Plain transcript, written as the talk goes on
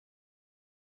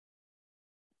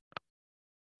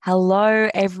Hello,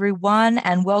 everyone,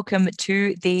 and welcome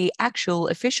to the actual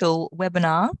official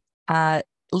webinar,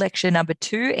 lecture number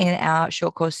 2 in our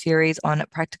short course series on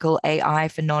practical AI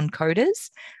for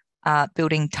non-coders.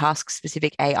 Building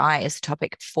task-specific AI is the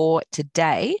topic for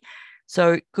today.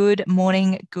 So good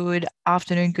morning, good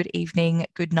afternoon, good evening,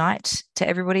 good night to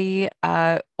everybody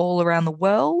all around the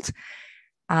world.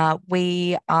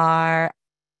 We are,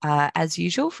 as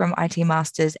usual, from IT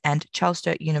Masters and Charles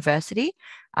Sturt University.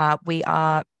 We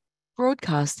are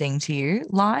broadcasting to you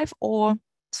live or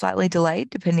slightly delayed,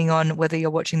 depending on whether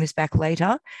you're watching this back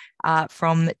later,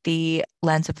 from the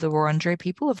lands of the Wurundjeri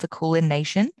people of the Kulin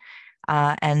Nation.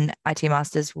 And IT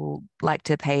Masters will like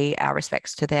to pay our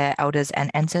respects to their elders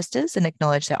and ancestors and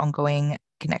acknowledge their ongoing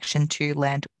connection to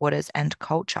land, waters, and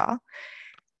culture.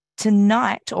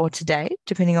 Tonight or today,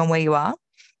 depending on where you are,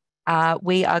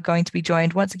 we are going to be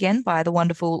joined once again by the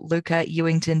wonderful Luca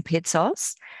Ewington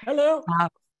Pitsos. Hello.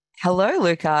 Hello,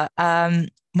 Luca.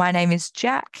 My name is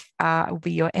Jack. I will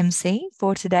be your MC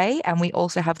for today. And we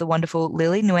also have the wonderful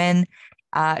Lily Nguyen,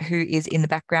 who is in the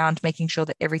background, making sure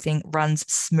that everything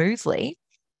runs smoothly.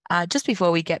 Just before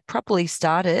we get properly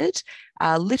started,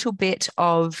 a little bit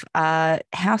of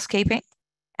housekeeping.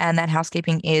 And that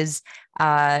housekeeping is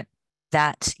that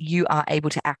you are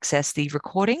able to access the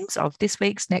recordings of this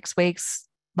week's, next week's,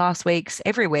 last week's,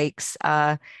 every week's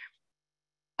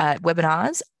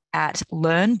webinars at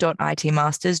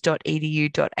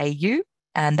learn.itmasters.edu.au,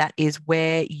 and that is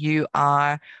where you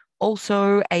are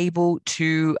also able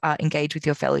to engage with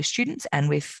your fellow students and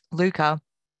with Luca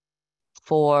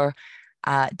for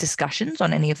discussions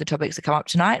on any of the topics that come up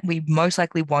tonight. We most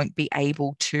likely won't be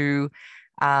able to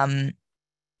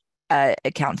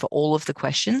account for all of the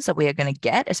questions that we are going to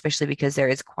get, especially because there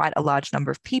is quite a large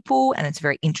number of people and it's a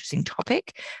very interesting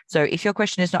topic. So if your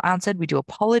question is not answered, we do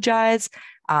apologize,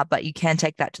 but you can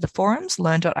take that to the forums,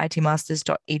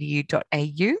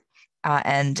 learn.itmasters.edu.au,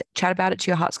 and chat about it to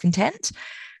your heart's content.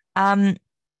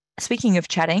 Speaking of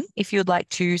chatting, if you'd like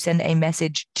to send a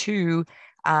message to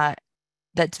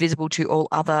that's visible to all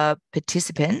other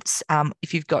participants,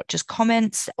 if you've got just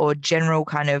comments or general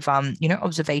kind of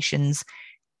observations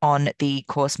on the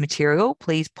course material,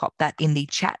 please pop that in the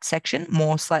chat section,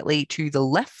 more slightly to the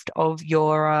left of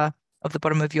your of the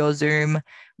bottom of your Zoom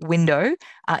window.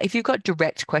 If you've got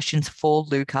direct questions for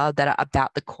Luca that are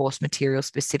about the course material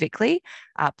specifically,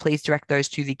 please direct those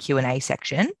to the Q&A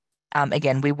section.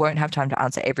 Again, we won't have time to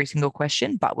answer every single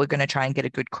question, but we're going to try and get a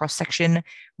good cross-section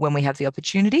when we have the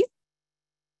opportunity.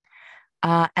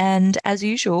 And as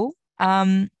usual,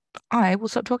 I will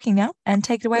stop talking now and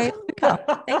take it away,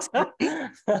 Luca. Thanks, everybody.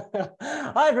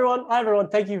 Hi, everyone. Hi, everyone.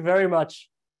 Thank you very much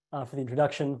for the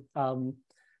introduction.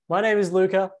 My name is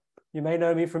Luca. You may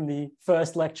know me from the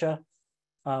first lecture.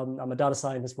 I'm a data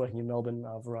scientist working in Melbourne.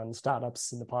 I've run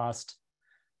startups in the past.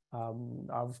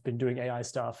 I've been doing AI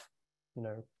stuff,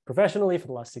 professionally for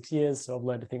the last 6 years. So I've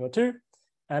learned a thing or two.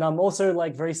 And I'm also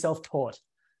very self-taught.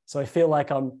 So I feel like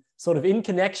I'm sort of in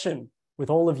connection with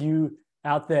all of you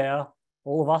out there,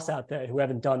 all of us out there who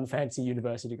haven't done fancy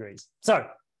university degrees. So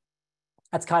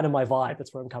that's kind of my vibe.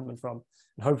 That's where I'm coming from.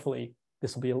 And hopefully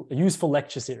this will be a useful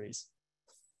lecture series.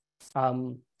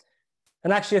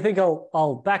 And actually, I think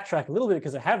I'll backtrack a little bit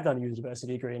because I have done a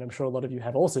university degree, and I'm sure a lot of you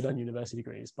have also done university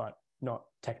degrees, but not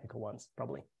technical ones,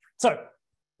 probably. So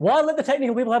why let the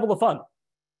technical people have all the fun?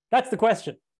 That's the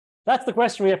question. That's the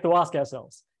question we have to ask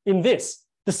ourselves. In this,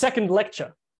 the second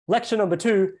lecture, lecture number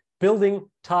 2, building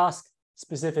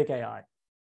task-specific AI.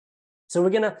 So we're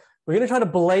gonna try to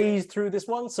blaze through this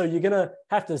one. So you're gonna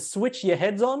have to switch your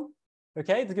heads on.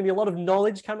 Okay, there's gonna be a lot of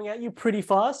knowledge coming at you pretty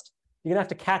fast. You're gonna have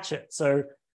to catch it. So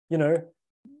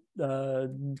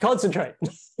concentrate.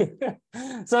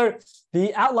 So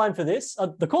the outline for this,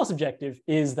 the course objective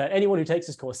is that anyone who takes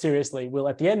this course seriously will,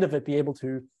 at the end of it, be able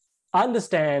to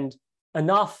understand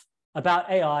enough about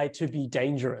AI to be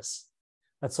dangerous.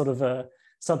 That's sort of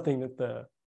something that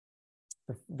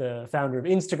the founder of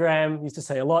Instagram used to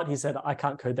say a lot. He said, I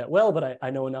can't code that well, but I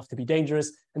know enough to be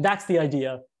dangerous. And that's the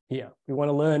idea here. We want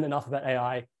to learn enough about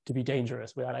AI to be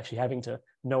dangerous without actually having to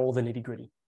know all the nitty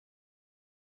gritty.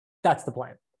 That's the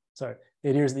plan. So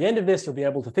the idea is at the end of this, you'll be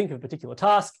able to think of a particular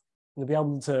task, and you'll be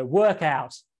able to work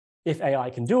out if AI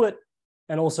can do it,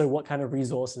 and also what kind of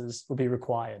resources will be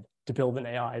required to build an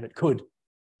AI that could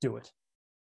do it.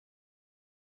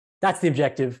 That's the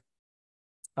objective.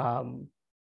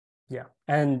 Yeah,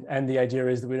 and the idea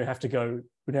is that we don't have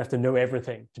to know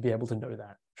everything to be able to know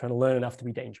that. We're trying to learn enough to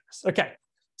be dangerous. Okay,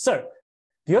 so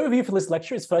the overview for this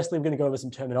lecture is firstly, we're going to go over some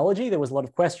terminology. There was a lot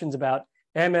of questions about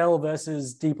ML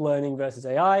versus deep learning versus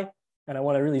AI, and I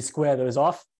want to really square those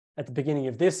off at the beginning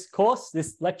of this course,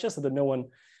 this lecture, so that no one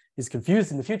is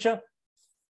confused in the future.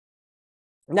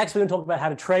 Next, we're going to talk about how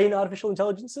to train artificial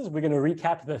intelligences. We're going to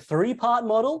recap the 3-part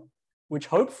model, which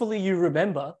hopefully you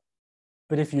remember,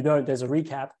 but if you don't, there's a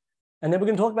recap. And then we're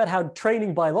going to talk about how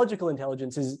training biological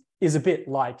intelligence is a bit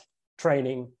like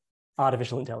training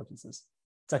artificial intelligences.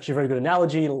 It's actually a very good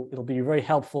analogy. It'll be very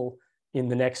helpful in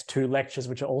the next 2 lectures,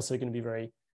 which are also going to be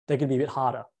they're going to be a bit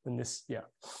harder than this. Yeah.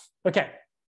 Okay.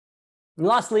 And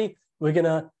lastly, we're going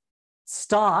to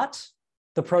start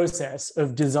the process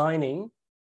of designing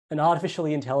an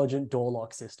artificially intelligent door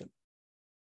lock system,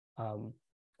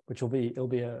 which it'll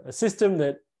be a system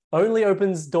that only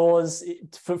opens doors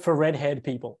for red-haired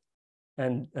people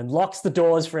and locks the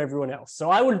doors for everyone else. So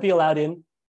I wouldn't be allowed in.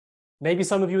 Maybe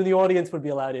some of you in the audience would be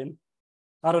allowed in.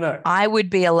 I don't know. I would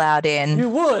be allowed in. You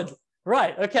would.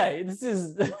 Right. Okay. This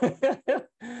is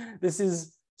this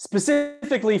is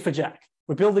specifically for Jack.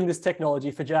 We're building this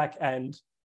technology for Jack and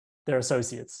their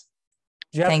associates.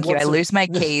 Thank you. I lose my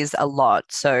keys a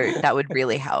lot, so that would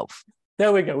really help.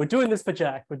 There we go. We're doing this for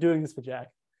Jack. So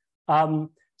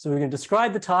we're going to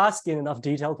describe the task in enough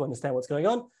detail to understand what's going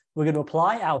on. We're going to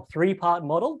apply our 3-part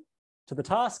model to the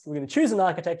task. We're going to choose an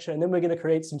architecture, and then we're going to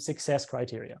create some success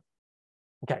criteria.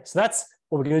 Okay, so that's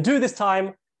what we're going to do this time.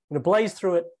 I'm going to blaze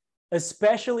through it.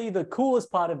 Especially the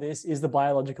coolest part of this is the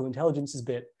biological intelligences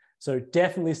bit. So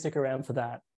definitely stick around for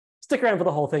that. Stick around for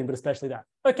the whole thing, but especially that.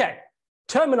 Okay,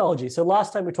 terminology. So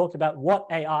last time we talked about what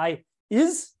AI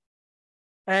is,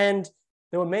 and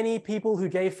there were many people who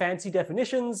gave fancy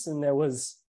definitions, and there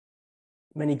was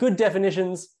many good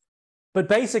definitions. But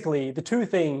basically, the 2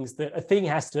 things that a thing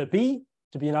has to be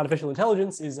an artificial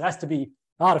intelligence is it has to be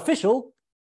artificial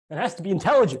and it has to be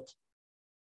intelligent.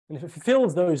 And if it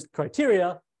fulfills those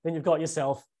criteria, then you've got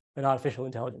yourself an artificial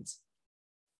intelligence.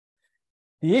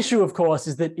 The issue, of course,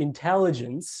 is that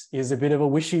intelligence is a bit of a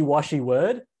wishy-washy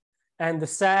word. And the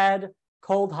sad,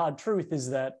 cold, hard truth is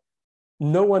that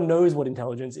no one knows what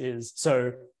intelligence is.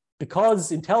 So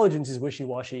because intelligence is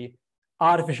wishy-washy,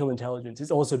 artificial intelligence is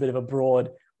also a bit of a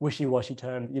broad, wishy-washy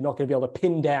term you're not going to be able to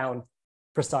pin down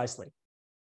precisely.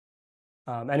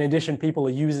 And in addition, people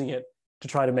are using it to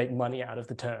try to make money out of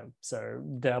the term. So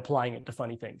they're applying it to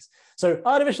funny things. So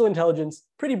artificial intelligence,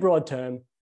 pretty broad term,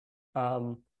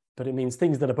 but it means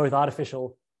things that are both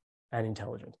artificial and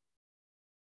intelligent.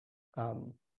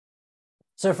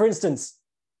 So for instance,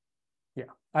 yeah,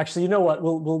 actually, you know what?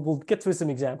 We'll get through some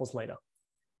examples later.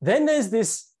 Then there's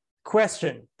this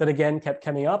question that again kept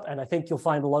coming up, and I think you'll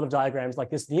find a lot of diagrams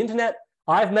like this on the internet.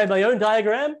 I've made my own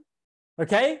diagram.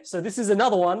 Okay, so this is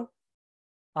another one.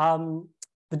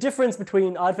 The difference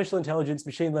between artificial intelligence,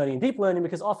 machine learning, and deep learning,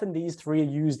 because often these 3 are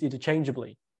used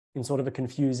interchangeably in sort of a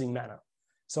confusing manner.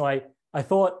 So I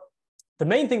thought the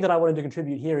main thing that I wanted to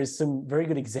contribute here is some very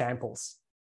good examples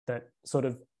that sort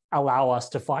of allow us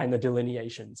to find the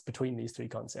delineations between these 3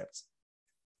 concepts.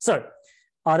 So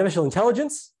artificial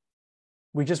intelligence,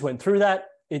 we just went through that.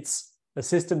 It's a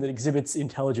system that exhibits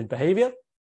intelligent behavior.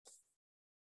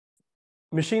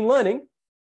 Machine learning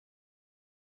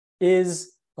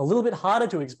is a little bit harder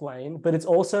to explain, but it's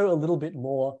also a little bit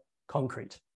more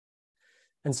concrete.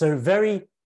 And so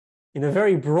in a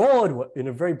very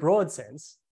broad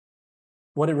sense,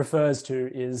 what it refers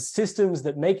to is systems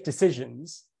that make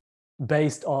decisions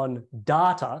based on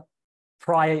data,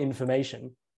 prior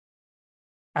information,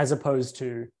 as opposed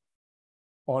to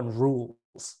on rules,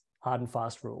 hard and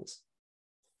fast rules.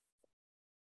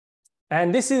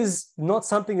 And this is not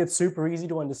something that's super easy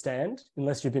to understand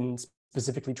unless you've been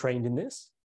specifically trained in this.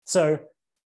 So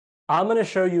I'm going to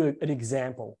show you an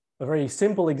example, a very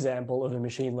simple example of a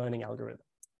machine learning algorithm.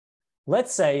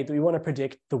 Let's say that we want to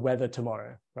predict the weather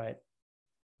tomorrow, right?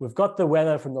 We've got the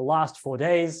weather from the last 4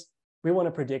 days. We want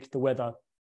to predict the weather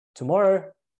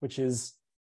tomorrow, which is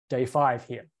day 5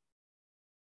 here.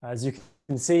 As you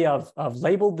can see, I've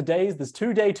labeled the days. There's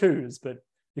 2 day 2s, but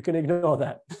you can ignore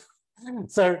that.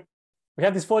 So we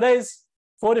have these 4 days,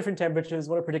 4 different temperatures.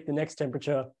 Want to predict the next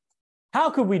temperature.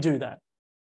 How could we do that?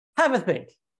 Have a think.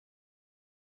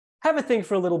 Have a think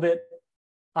for a little bit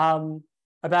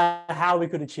about how we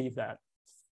could achieve that.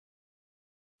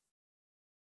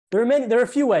 There are a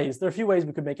few ways. There are a few ways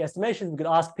we could make estimations. We could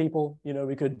ask people,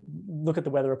 we could look at the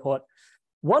weather report.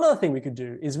 One other thing we could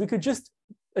do is we could just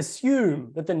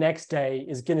assume that the next day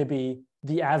is going to be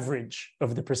the average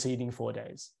of the preceding 4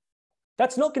 days.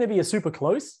 That's not going to be a super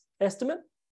close estimate.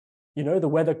 The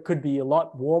weather could be a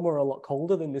lot warmer or a lot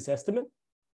colder than this estimate,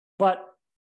 but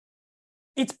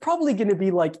it's probably going to be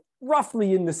like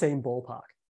roughly in the same ballpark.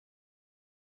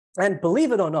 And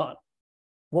believe it or not,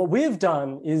 what we've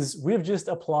done is we've just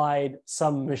applied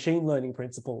some machine learning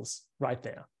principles right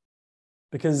there.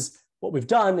 Because what we've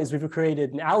done is we've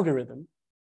created an algorithm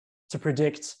to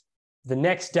predict the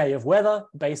next day of weather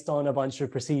based on a bunch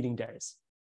of preceding days.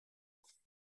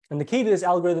 And the key to this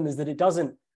algorithm is that it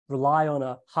doesn't rely on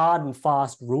a hard and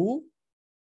fast rule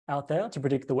out there to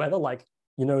predict the weather. Like,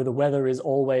 you know, the weather is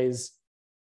always,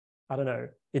 I don't know,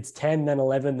 it's 10, then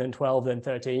 11, then 12, then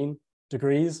 13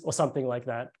 degrees or something like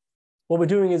that. What we're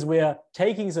doing is we're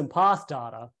taking some past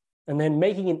data and then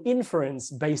making an inference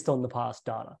based on the past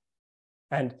data.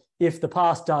 And if the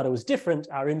past data was different,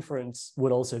 our inference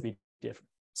would also be different.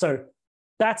 So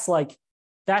that's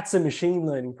a machine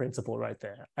learning principle right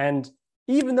there. And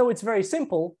even though it's very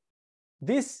simple,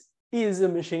 this is a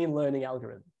machine learning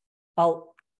algorithm.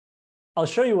 I'll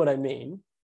show you what I mean.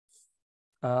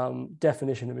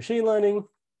 Definition of machine learning.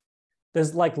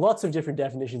 There's like lots of different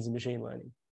definitions of machine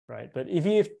learning, right? But if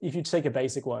you take a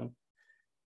basic one,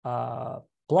 blah,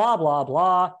 blah,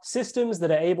 blah, systems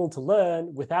that are able to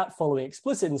learn without following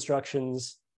explicit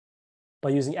instructions by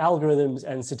using algorithms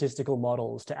and statistical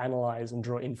models to analyze and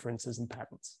draw inferences and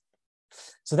patterns.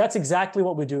 So that's exactly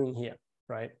what we're doing here,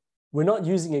 right? We're not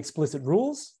using explicit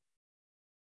rules.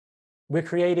 We're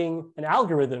creating an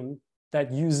algorithm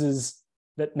that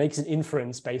makes an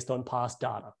inference based on past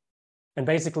data. And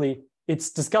basically, it's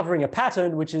discovering a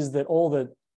pattern, which is that all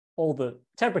the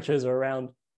temperatures are around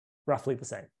roughly the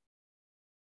same.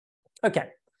 Okay,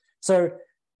 so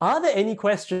are there any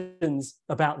questions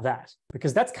about that?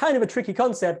 Because that's kind of a tricky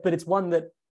concept, but it's one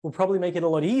that will probably make it a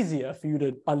lot easier for you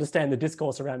to understand the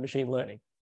discourse around machine learning.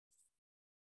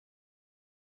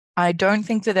 I don't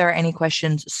think that there are any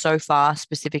questions so far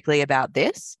specifically about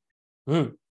this.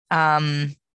 Everyone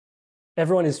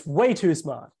is way too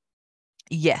smart.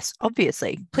 Yes,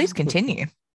 obviously. Please continue.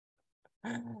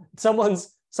 Someone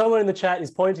in the chat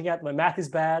is pointing out my math is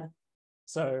bad.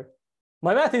 So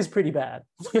my math is pretty bad.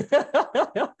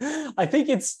 I think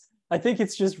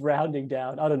it's just rounding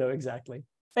down. I don't know exactly.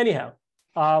 Anyhow,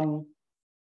 the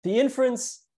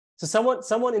inference. So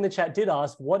someone in the chat did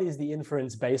ask, what is the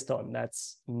inference based on?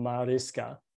 That's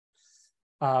Mariska.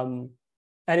 And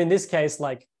in this case,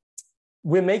 like,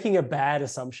 we're making a bad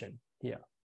assumption here.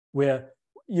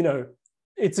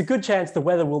 It's a good chance the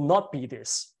weather will not be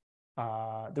this.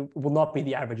 Will not be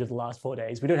the average of the last 4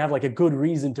 days. We don't have like a good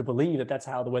reason to believe that that's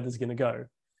how the weather's going to go.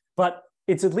 But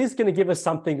it's at least going to give us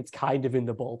something that's kind of in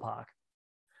the ballpark.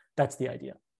 That's the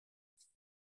idea.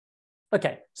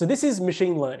 Okay, so this is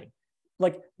machine learning.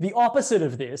 Like, the opposite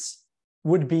of this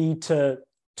would be to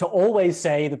always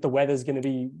say that the weather's going to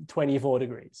be 24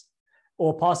 degrees,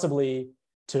 or possibly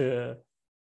to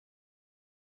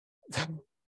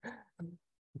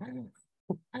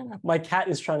my cat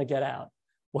is trying to get out.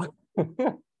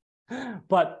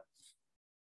 But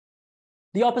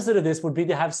the opposite of this would be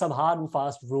to have some hard and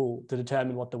fast rule to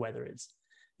determine what the weather is.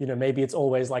 You know, maybe it's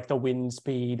always like the wind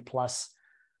speed plus,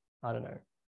 I don't know,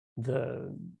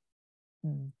 the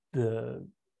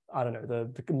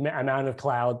amount of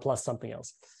cloud plus something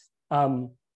else. The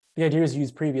idea is to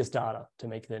use previous data to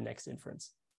make the next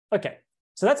inference. Okay,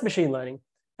 so that's machine learning.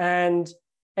 And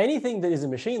anything that is a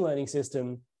machine learning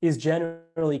system is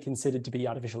generally considered to be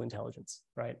artificial intelligence,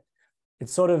 right?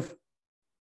 It's sort of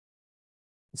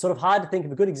hard to think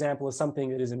of a good example of something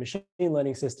that is a machine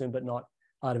learning system but not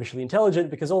artificially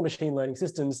intelligent, because all machine learning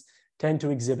systems tend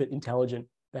to exhibit intelligent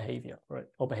behavior, right?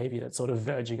 Or behavior that's sort of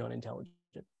verging on intelligent.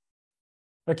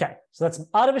 Okay, so that's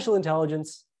artificial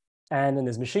intelligence, and then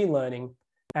there's machine learning.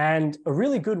 And a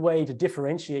really good way to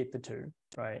differentiate the two,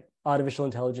 right? Artificial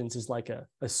intelligence is like a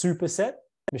superset.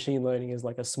 Machine learning is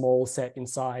like a small set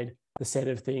inside the set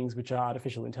of things which are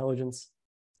artificial intelligence.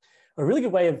 A really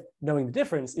good way of knowing the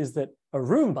difference is that a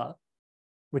Roomba,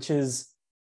 which is,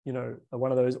 you know,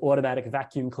 one of those automatic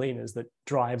vacuum cleaners that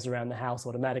drives around the house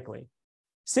automatically,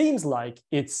 seems like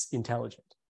it's intelligent.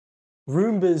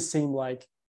 Roombas seem like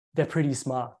they're pretty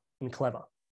smart and clever.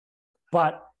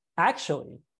 But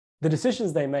actually, the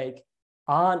decisions they make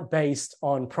aren't based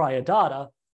on prior data.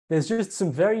 There's just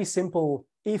some very simple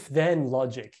if-then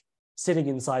logic sitting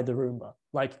inside the Roomba.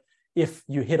 Like, if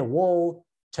you hit a wall,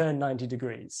 turn 90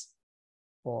 degrees.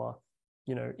 Or,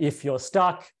 you know, if you're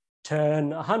stuck, turn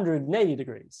 180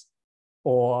 degrees.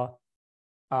 Or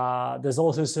there's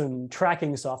also some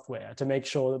tracking software to make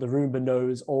sure that the Roomba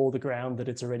knows all the ground that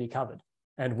it's already covered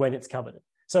and when it's covered it.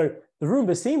 So the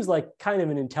Roomba seems like kind of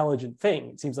an intelligent thing.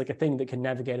 It seems like a thing that can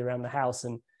navigate around the house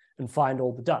and find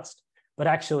all the dust. But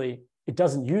actually, it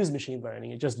doesn't use machine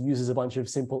learning. It just uses a bunch of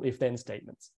simple if-then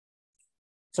statements.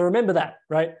 So remember that,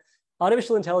 right?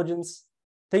 Artificial intelligence,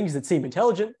 things that seem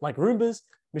intelligent, like Roombas.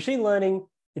 Machine learning,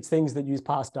 it's things that use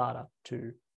past data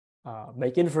to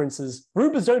make inferences.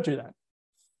 Roombas don't do that.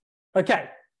 Okay,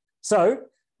 so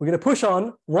we're going to push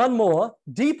on one more,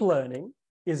 deep learning.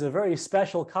 is a very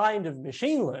special kind of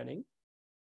machine learning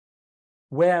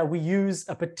where we use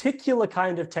a particular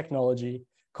kind of technology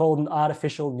called an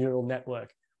artificial neural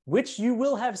network, which you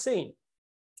will have seen.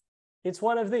 It's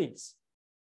one of these.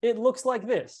 It looks like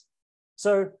this.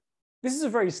 So this is a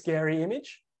very scary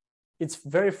image. It's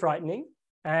very frightening.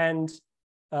 And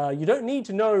you don't need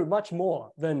to know much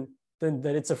more than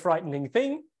that it's a frightening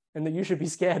thing and that you should be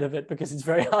scared of it because it's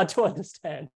very hard to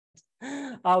understand.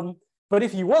 But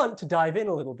if you want to dive in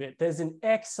a little bit, there's an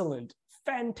excellent,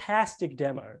 fantastic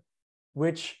demo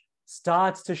which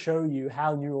starts to show you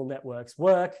how neural networks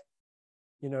work.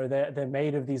 You know, they're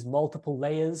made of these multiple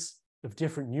layers of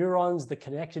different neurons that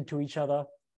connected to each other.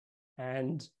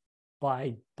 And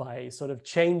by sort of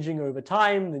changing over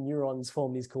time, the neurons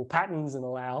form these cool patterns and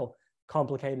allow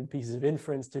complicated pieces of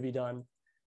inference to be done.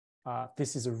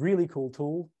 This is a really cool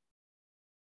tool.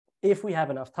 If we have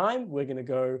enough time, we're going to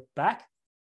go back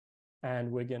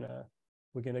and we're going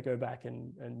to go back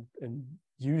and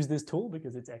use this tool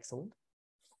because it's excellent.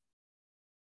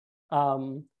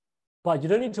 But you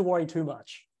don't need to worry too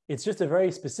much. It's just a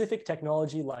very specific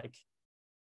technology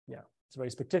it's a very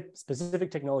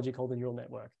specific technology called a neural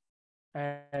network.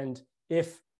 And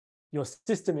if your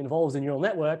system involves a neural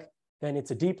network, then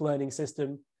it's a deep learning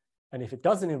system. And if it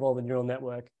doesn't involve a neural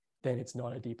network, then it's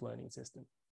not a deep learning system.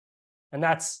 And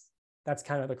that's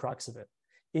kind of the crux of it.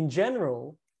 In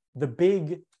general, the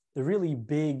really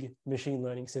big machine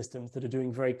learning systems that are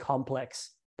doing very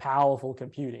complex, powerful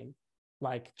computing,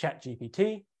 like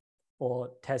ChatGPT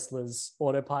or Tesla's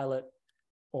autopilot,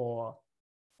 or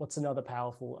what's another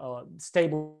powerful,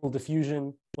 Stable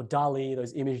Diffusion, or DALL-E,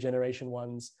 those image generation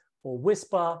ones, or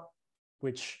Whisper,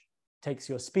 which takes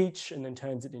your speech and then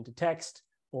turns it into text,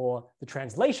 or the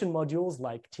translation modules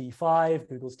like T5,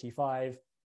 Google's T5.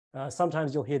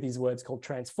 Sometimes you'll hear these words called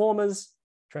transformers.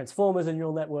 Transformers are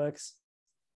neural networks.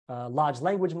 Large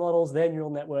language models, they're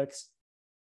neural networks.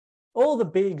 All the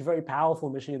big, very powerful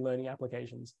machine learning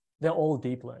applications, they're all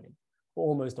deep learning.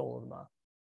 Almost all of them are.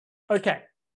 Okay,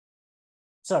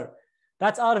 so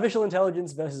that's artificial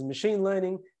intelligence versus machine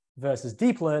learning versus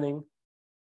deep learning.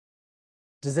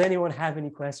 Does anyone have any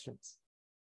questions?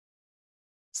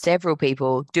 Several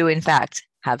people do, in fact,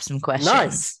 have some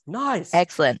questions. Nice.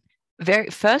 Excellent.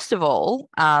 First of all,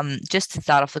 just to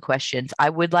start off the questions, I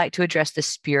would like to address the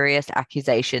spurious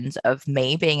accusations of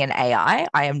me being an AI.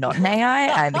 I am not an AI.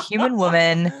 I'm a human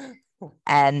woman,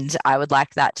 and I would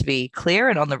like that to be clear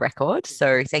and on the record.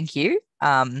 So thank you.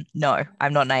 No,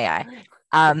 I'm not an AI.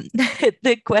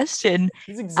 The question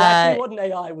is exactly what an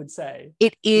AI would say.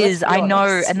 It is, I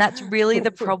know, and that's really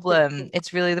the problem.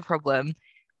 It's really the problem.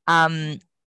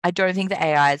 I don't think the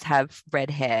AIs have red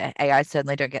hair. AIs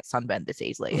certainly don't get sunburned this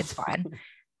easily. It's fine.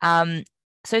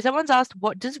 So someone's asked,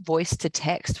 what does voice to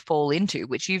text fall into?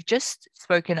 Which you've just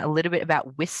spoken a little bit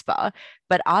about Whisper,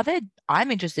 but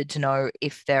I'm interested to know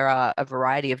if there are a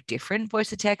variety of different voice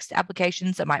to text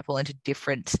applications that might fall into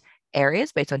different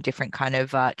areas based on different kind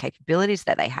of capabilities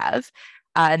that they have.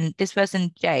 And this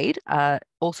person, Jade,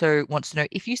 also wants to know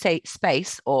if you say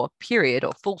space or period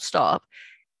or full stop,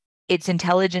 it's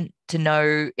intelligent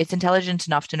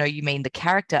enough to know you mean the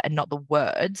character and not the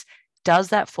words. Does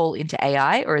that fall into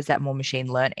AI or is that more machine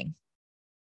learning?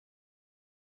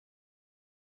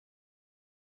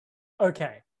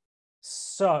 Okay,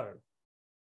 so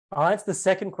I'll answer the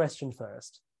second question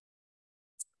first.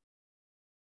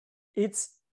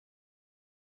 It's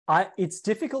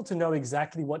difficult to know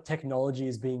exactly what technology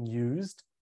is being used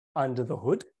under the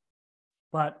hood,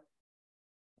 but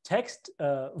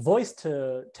voice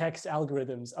to text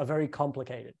algorithms are very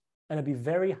complicated, and it'd be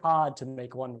very hard to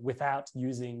make one without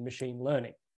using machine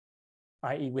learning,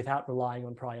 i.e. without relying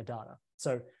on prior data.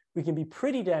 So we can be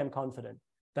pretty damn confident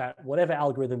that whatever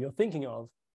algorithm you're thinking of,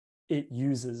 it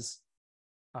uses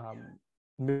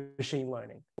machine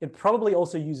learning. It probably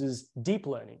also uses deep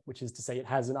learning, which is to say it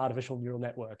has an artificial neural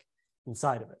network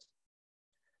inside of it.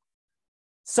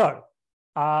 So,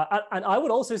 and I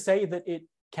would also say that it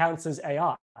counts as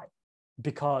AI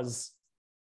because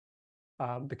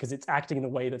it's acting in a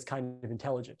way that's kind of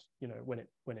intelligent, you know, when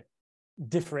it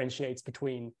differentiates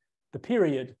between the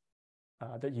period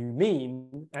that you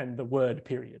mean and the word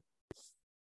period.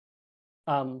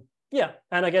 Yeah,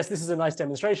 and I guess this is a nice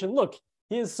demonstration. Look,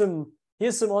 here's some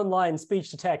online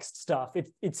speech to text stuff.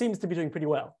 It seems to be doing pretty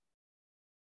well.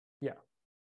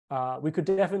 Yeah, we could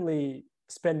definitely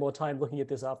spend more time looking at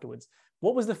this afterwards.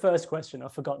 What was the first question?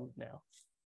 I've forgotten now.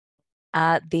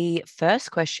 The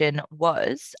first question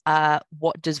was,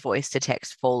 what does voice to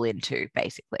text fall into,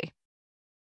 basically?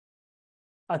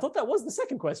 I thought that was the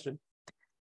second question.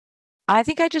 I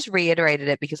think I just reiterated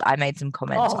it because I made some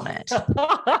comments on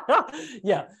Oh, it.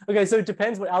 yeah. Okay, so it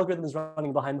depends what algorithm is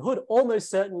running behind the hood. Almost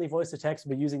certainly voice to text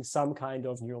will be using some kind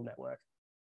of neural network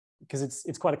because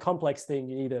it's quite a complex thing.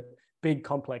 You need a big,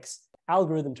 complex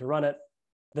algorithm to run it.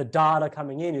 The data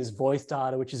coming in is voice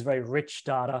data, which is very rich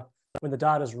data. When the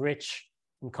data is rich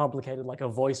and complicated, like a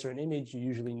voice or an image, you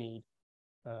usually need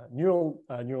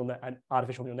an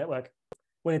artificial neural network.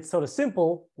 When it's sort of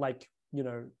simple, like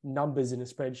numbers in a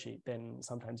spreadsheet, then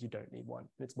sometimes you don't need one.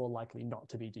 It's more likely not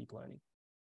to be deep learning.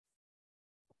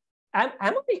 Can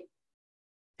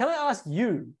I ask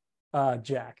you,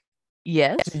 Jack?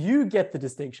 Yes. Do you get the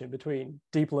distinction between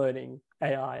deep learning,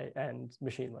 AI, and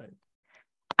machine learning?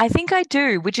 I think I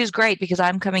do, which is great because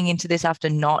I'm coming into this after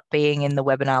not being in the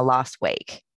webinar last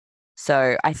week.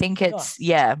 So I think Nice.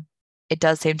 it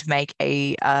does seem to make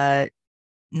a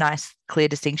nice, clear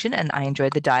distinction, and I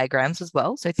enjoyed the diagrams as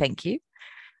well. So thank you.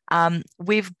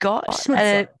 We've got Good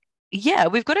sign.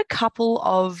 we've got a couple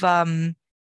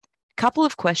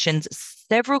of questions,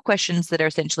 several questions that are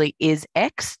essentially, is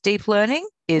X deep learning?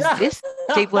 Is Yeah. this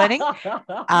deep learning?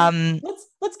 Um,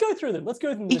 Let's go through them. Let's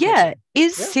go through them yeah, quickly.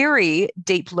 is Yeah. Siri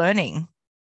deep learning?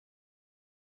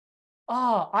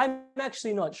 Oh, I'm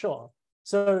actually not sure.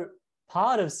 So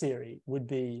part of Siri would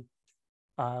be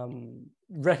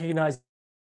recognizing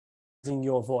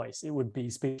your voice. It would be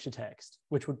speech to text,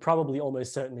 which would probably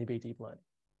almost certainly be deep learning.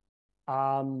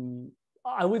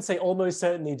 I would say almost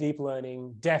certainly deep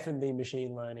learning, definitely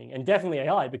machine learning, and definitely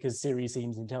AI because Siri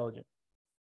seems intelligent.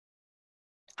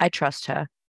 I trust her.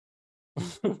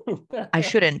 I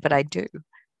shouldn't, but I do.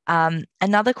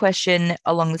 Another question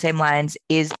along the same lines,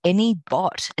 is any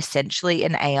bot essentially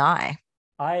an AI?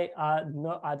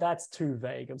 No, that's too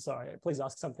vague. I'm sorry. Please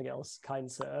ask something else, kind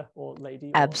sir or lady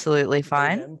or Absolutely they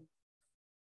fine.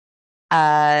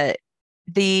 them.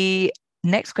 The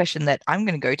next question that I'm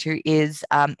going to go to is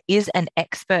an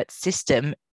expert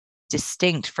system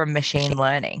distinct from machine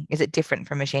learning? Is it different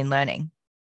from machine learning?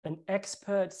 An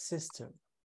expert system, An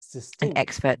distinct from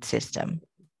expert machine system. learning.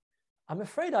 I'm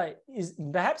afraid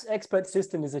perhaps expert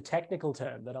system is a technical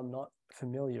term that I'm not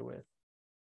familiar with.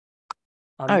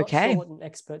 I'm not sure Okay. what an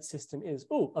expert system is.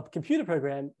 Oh, a computer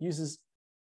program uses,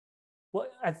 well,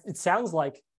 it sounds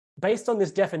like, based on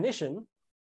this definition,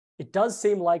 it does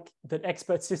seem like that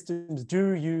expert systems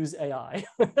do use AI.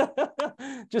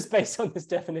 Just based on this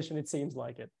definition, it seems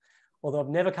like it. Although I've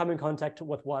never come in contact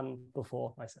with one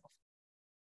before myself.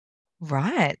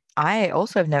 Right. I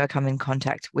also have never come in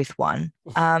contact with one.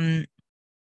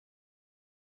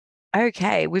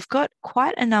 Okay, we've got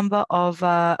quite a number of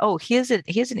here's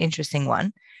an interesting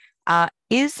one.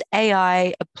 Is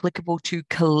AI applicable to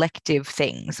collective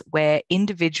things where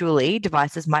individually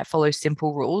devices might follow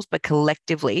simple rules, but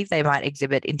collectively they might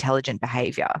exhibit intelligent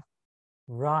behavior?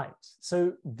 Right.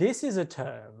 So this is a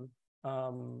term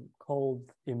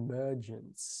called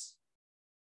emergence,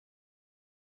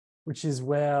 which is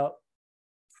where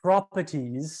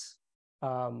properties,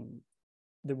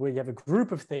 where you have a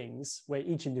group of things where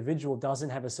each individual doesn't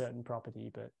have a certain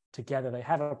property, but together they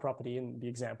have a property. And the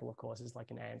example, of course, is like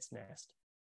an ant's nest,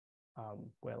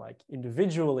 where like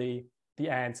individually the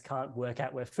ants can't work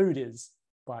out where food is,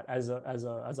 but as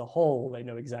a whole, they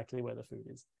know exactly where the food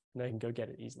is and they can go get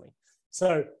it easily.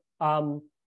 So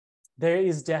there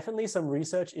is definitely some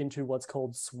research into what's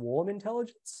called swarm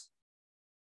intelligence.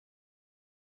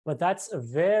 But that's a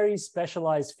very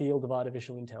specialized field of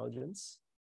artificial intelligence.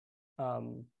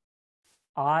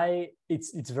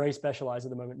 It's very specialized at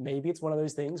the moment. Maybe it's one of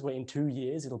those things where in 2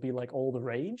 years it'll be like all the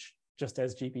rage, just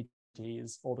as GPT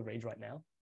is all the rage right now.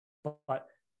 But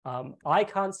I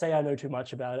can't say I know too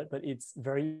much about it, but it's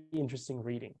very interesting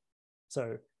reading.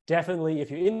 So definitely,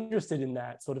 if you're interested in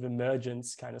that sort of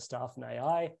emergence kind of stuff in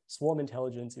AI, swarm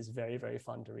intelligence is very, very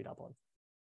fun to read up on.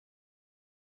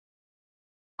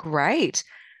 Great.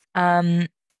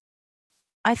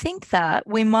 I think that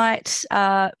we might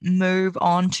move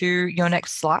on to your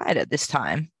next slide at this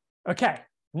time. Okay,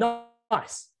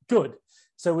 nice, good.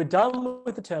 So we're done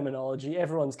with the terminology.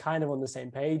 Everyone's kind of on the same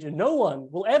page, and no one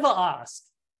will ever ask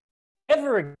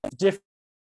a difference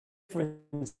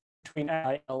between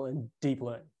AI and deep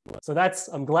learning. So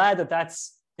I'm glad that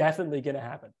that's definitely going to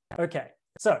happen. Okay,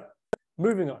 so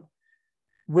moving on.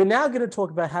 We're now going to talk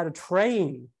about how to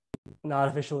train an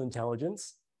artificial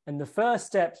intelligence. And the first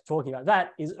step to talking about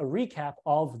that is a recap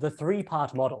of the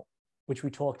 3-part model, which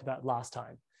we talked about last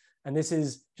time. And this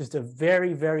is just a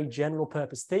very, very general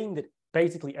purpose thing that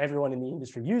basically everyone in the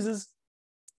industry uses.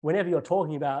 Whenever you're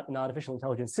talking about an artificial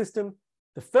intelligence system,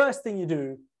 the first thing you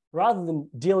do, rather than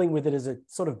dealing with it as a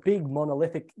sort of big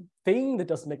monolithic thing that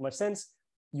doesn't make much sense,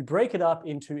 you break it up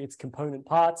into its component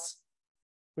parts.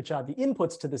 which are the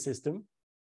inputs to the system,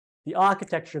 the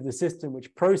architecture of the system,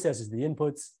 which processes the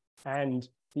inputs, and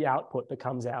the output that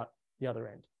comes out the other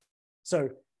end. So,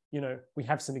 we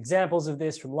have some examples of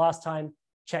this from last time.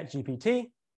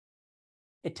 ChatGPT,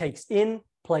 it takes in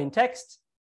plain text.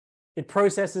 It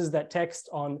processes that text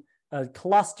on a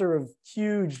cluster of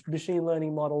huge machine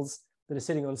learning models that are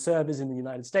sitting on servers in the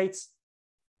United States.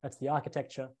 That's the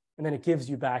architecture. And then it gives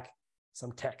you back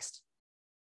some text.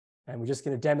 And we're just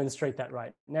going to demonstrate that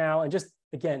right now. And just,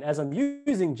 again, as I'm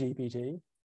using GPT,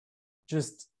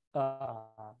 just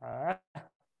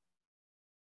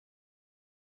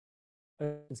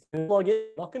it's going to log in.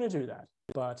 I'm not going to do that.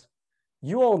 But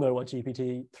you all know what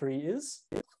GPT-3 is.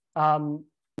 And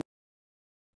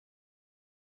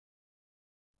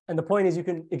the point is you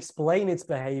can explain its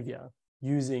behavior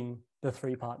using the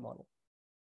three-part model.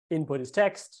 Input is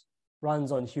text,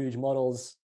 runs on huge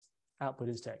models, output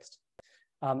is text.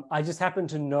 I just happen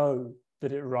to know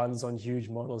that it runs on huge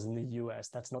models in the US.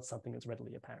 That's not something that's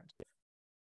readily apparent.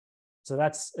 So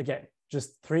that's, again,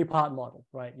 just three-part model,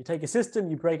 right? You take a system,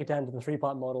 you break it down to the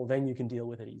three-part model, then you can deal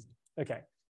with it easy. Okay,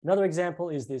 another example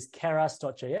is this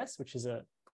keras.js, which is a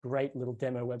great little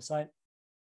demo website.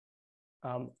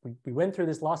 We went through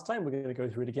this last time. We're going to go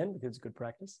through it again because it's good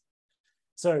practice.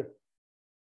 So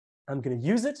I'm going to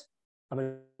use it. I'm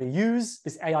going to use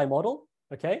this AI model,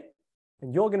 okay?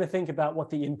 And you're going to think about what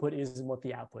the input is and what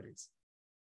the output is.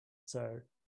 So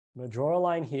I'm going to draw a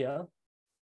line here.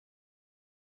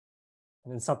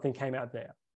 And then something came out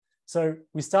there. So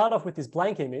we start off with this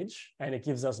blank image and it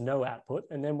gives us no output.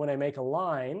 And then when I make a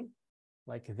line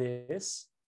like this,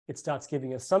 it starts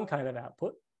giving us some kind of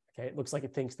output. Okay, it looks like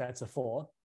it thinks that's a 4.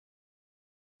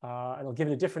 And I'll give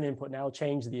it a different input. Now I'll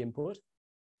change the input.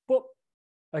 Boop.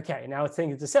 Okay, now it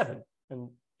thinks it's a 7.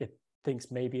 And it thinks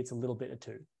maybe it's a little bit of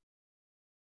 2.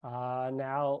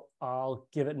 Now I'll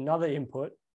give it another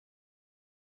input.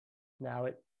 Now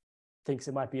it thinks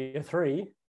it might be a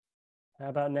 3. How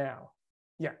about now?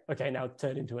 Yeah, okay, now it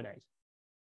turned into an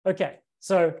 8. Okay,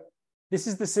 so this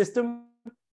is the system.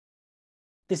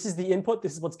 This is the input.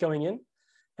 This is what's going in.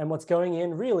 And what's going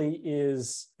in really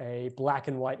is a black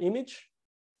and white image.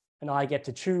 And I get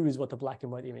to choose what the black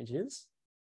and white image is.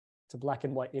 It's a black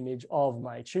and white image of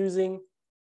my choosing.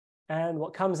 And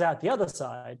what comes out the other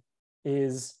side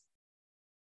is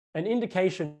an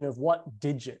indication of what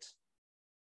digit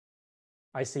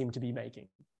I seem to be making.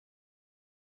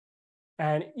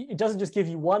 And it doesn't just give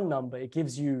you one number, it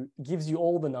gives you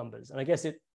all the numbers. And I guess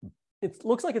it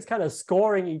looks like it's kind of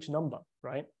scoring each number,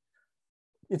 right?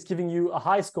 It's giving you a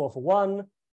high score for 1,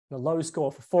 a low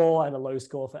score for 4, and a low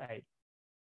score for 8.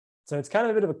 So it's kind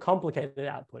of a bit of a complicated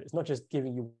output. It's not just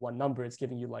giving you one number, it's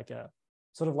giving you like a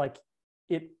sort of like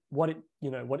what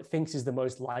it thinks is the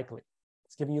most likely.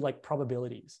 It's giving you like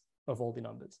probabilities of all the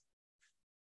numbers.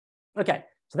 Okay,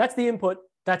 so that's the input,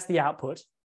 that's the output.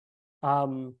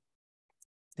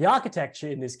 The architecture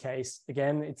in this case,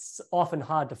 again, it's often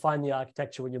hard to find the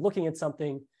architecture when you're looking at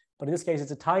something, but in this case,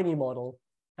 it's a tiny model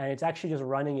and it's actually just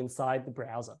running inside the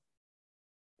browser,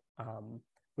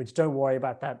 which don't worry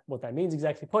about that, what that means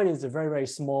exactly. The point is it's a very, very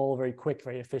small, very quick,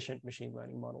 very efficient machine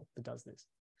learning model that does this.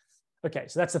 Okay,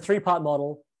 so that's the three-part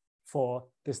model for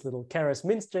this little Keras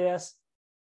mince.js.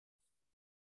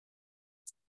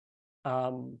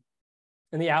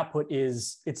 And the output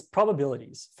is its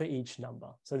probabilities for each number.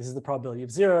 So this is the probability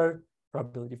of 0,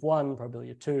 probability of 1,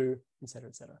 probability of 2, et cetera,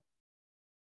 et cetera.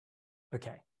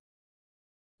 Okay.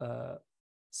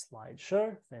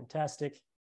 Slideshow, fantastic.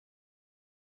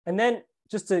 And then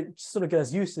just to sort of get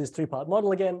us used to this three-part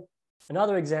model again,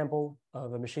 another example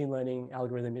of a machine learning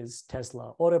algorithm is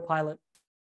Tesla Autopilot,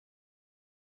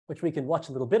 which we can watch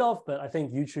a little bit of, but I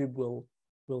think YouTube will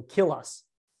kill us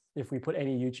if we put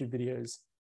any YouTube videos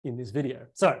in this video.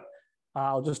 So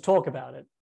I'll just talk about it,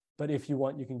 but if you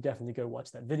want, you can definitely go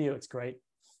watch that video. It's great.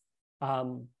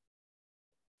 The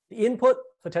input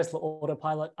for Tesla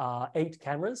Autopilot are 8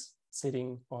 cameras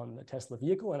sitting on the Tesla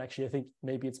vehicle. And actually, I think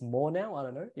maybe it's more now. I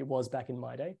don't know. It was back in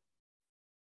my day.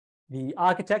 The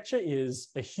architecture is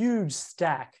a huge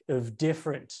stack of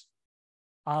different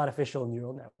artificial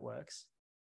neural networks,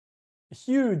 a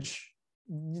huge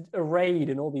arrayed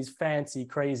in all these fancy,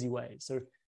 crazy ways. So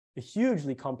a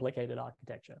hugely complicated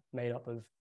architecture made up of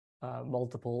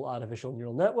multiple artificial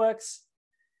neural networks,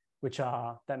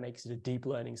 that makes it a deep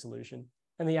learning solution.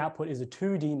 And the output is a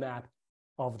 2D map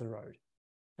of the road.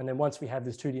 And then once we have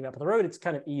this 2D map of the road, it's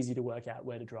kind of easy to work out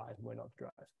where to drive and where not to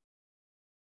drive.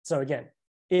 So again,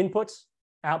 input,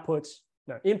 output,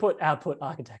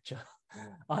 architecture.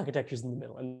 Architecture is in the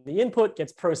middle. And the input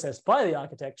gets processed by the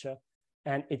architecture.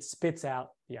 and it spits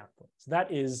out the output. So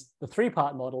that is the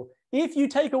three-part model. If you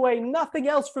take away nothing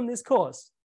else from this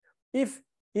course, if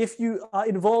you are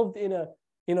involved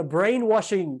in a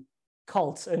brainwashing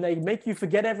cult and they make you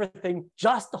forget everything,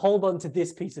 just hold on to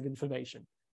this piece of information.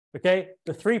 Okay,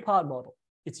 the three-part model.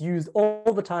 It's used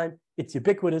all the time. It's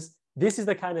ubiquitous. This is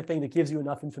the kind of thing that gives you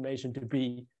enough information to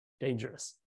be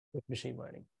dangerous with machine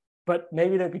learning. But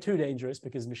maybe don't be too dangerous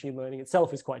because machine learning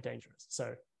itself is quite dangerous.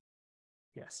 So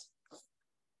yes.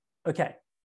 Okay.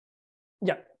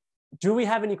 Yeah. Do we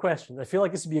have any questions? I feel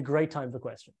like this would be a great time for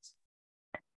questions.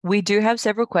 We do have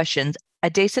several questions. A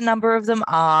decent number of them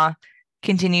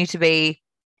continue to be,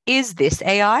 is this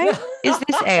AI? Is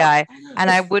this AI? And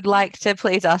I would like to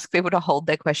please ask people to hold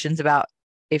their questions about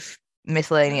if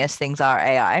miscellaneous things are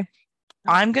AI.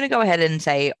 I'm going to go ahead and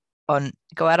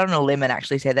go out on a limb and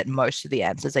actually say that most of the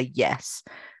answers are yes.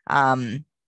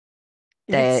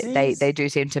 They do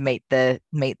seem to meet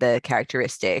the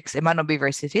characteristics. It might not be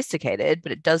very sophisticated,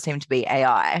 but it does seem to be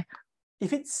AI.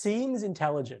 If it seems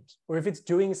intelligent, or if it's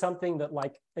doing something that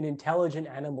like an intelligent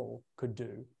animal could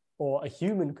do, or a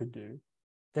human could do,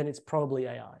 then it's probably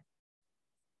AI.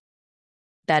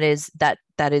 That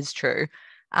is true.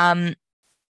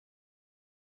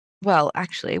 Well,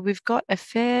 actually, we've got a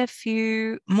fair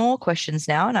few more questions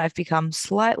now, and I've become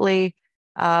slightly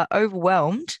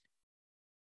overwhelmed.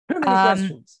 Too many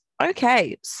questions.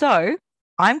 Okay, so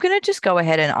I'm going to just go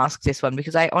ahead and ask this one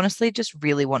because I honestly just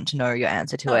really want to know your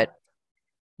answer to it.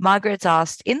 Margaret's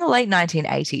asked, in the late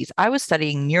 1980s, I was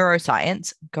studying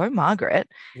neuroscience. Go, Margaret.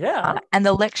 Yeah. And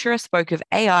the lecturer spoke of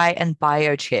AI and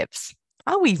biochips.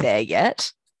 Are we there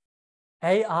yet?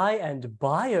 AI and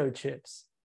biochips.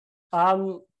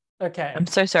 Okay. I'm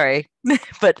so sorry,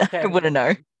 but okay. I want to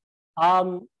know.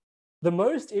 The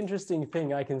most interesting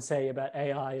thing I can say about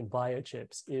AI and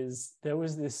biochips is there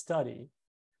was this study.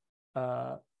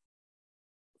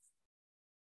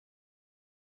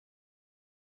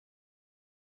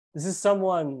 This is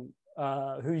someone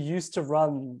who used to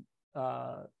run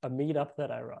a meetup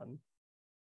that I run.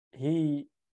 He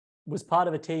was part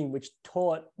of a team which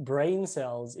taught brain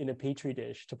cells in a petri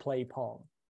dish to play Pong.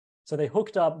 So they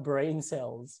hooked up brain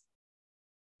cells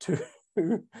to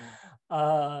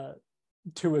a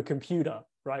computer,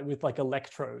 right, with like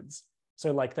electrodes.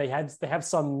 So like they have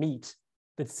some meat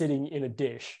that's sitting in a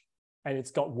dish and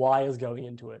it's got wires going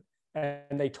into it,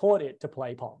 and they taught it to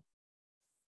play Pong.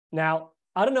 Now,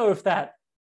 I don't know if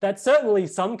that's certainly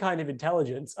some kind of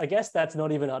intelligence. I guess that's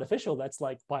not even artificial. That's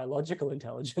like biological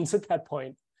intelligence at that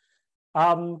point.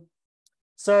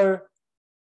 So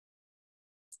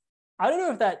I don't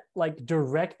know if that like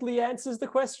directly answers the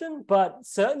question, but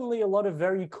certainly a lot of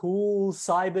very cool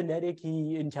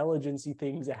cybernetic-y, intelligence-y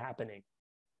things are happening.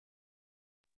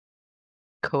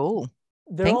 Cool.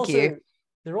 Thank you.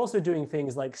 They're also doing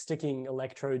things like sticking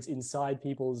electrodes inside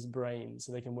people's brains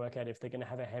so they can work out if they're going to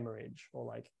have a hemorrhage or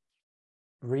like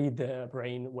read their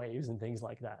brain waves and things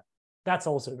like that. That's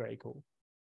also very cool.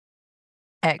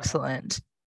 Excellent.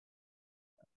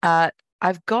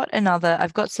 I've got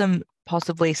some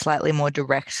possibly slightly more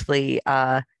directly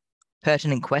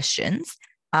pertinent questions.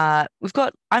 I'm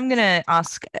going to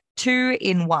ask two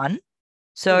in one.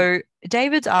 So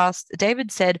David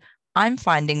said, I'm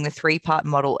finding the three-part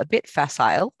model a bit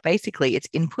facile. Basically, it's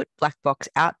input, black box,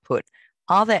 output.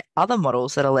 Are there other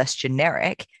models that are less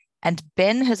generic? And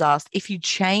Ben has asked, if you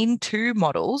chain two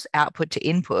models, output to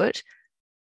input,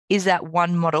 is that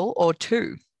one model or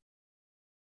two?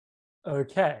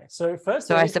 Okay, so first,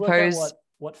 I suppose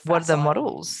what are the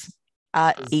models?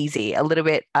 Easy, a little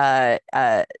bit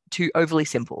too overly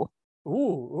simple.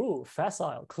 Ooh,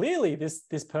 facile. Clearly,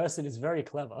 this person is very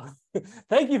clever.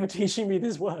 Thank you for teaching me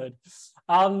this word.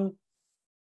 Okay,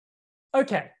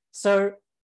 so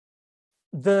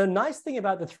the nice thing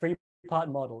about the three-part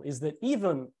model is that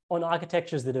even on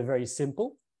architectures that are very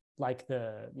simple, like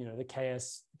the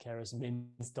Keras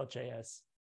min.js,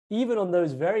 even on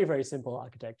those very, very simple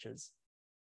architectures,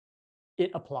 it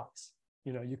applies.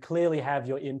 You clearly have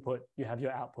your input, you have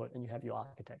your output, and you have your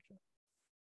architecture.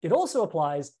 It also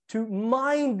applies to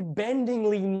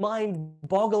mind-bendingly,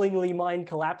 mind-bogglingly,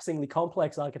 mind-collapsingly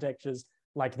complex architectures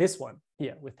like this one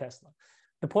here with Tesla.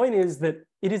 The point is that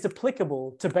it is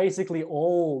applicable to basically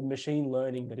all machine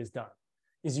learning that is done,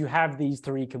 is you have these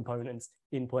three components,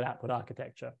 input, output,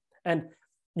 architecture. And,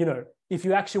 if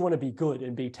you actually want to be good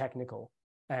and be technical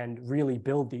and really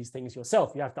build these things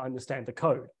yourself, you have to understand the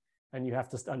code and you have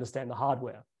to understand the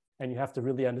hardware. And you have to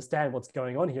really understand what's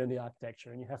going on here in the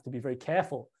architecture. And you have to be very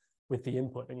careful with the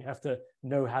input. And you have to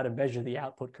know how to measure the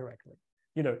output correctly.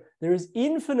 There is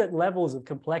infinite levels of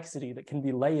complexity that can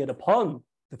be layered upon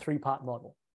the three-part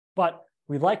model. But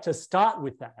we like to start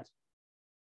with that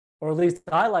or at least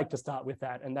I like to start with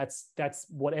that. And that's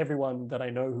what everyone that I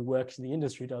know who works in the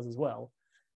industry does as well,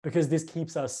 because this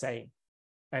keeps us sane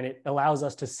and it allows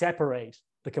us to separate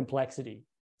the complexity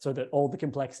so that all the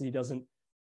complexity doesn't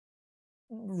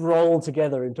roll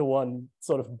together into one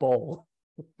sort of ball,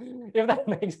 if that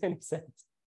makes any sense.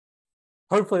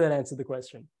 Hopefully that answered the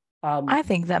question. I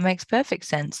think that makes perfect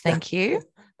sense. Thank you.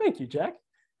 Thank you, Jack.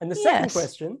 And the second Yes.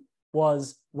 question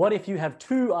was, what if you have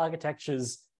two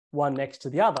architectures, one next to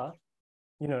the other?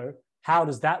 You know, how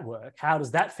does that work? How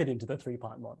does that fit into the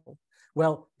three-part model?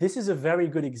 Well, this is a very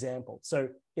good example. So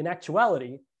in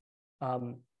actuality,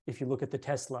 if you look at the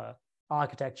Tesla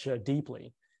architecture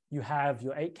deeply, you have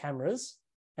your 8 cameras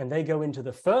and they go into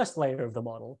the first layer of the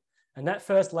model. And that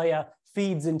first layer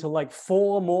feeds into like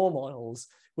 4 more models,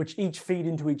 which each feed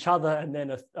into each other, and then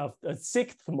a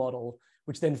 6th model,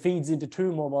 which then feeds into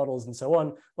 2 more models and so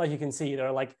on. Like you can see, there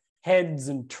are like heads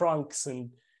and trunks,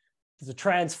 and there's a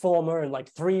transformer and like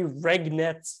 3 reg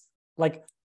nets. Like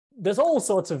there's all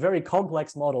sorts of very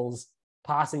complex models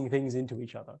passing things into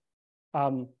each other.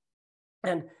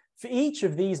 And for each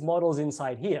of these models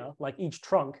inside here, like each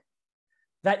trunk,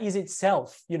 that is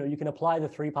itself, you know, you can apply the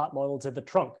 3-part model to the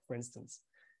trunk, for instance.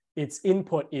 Its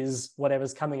input is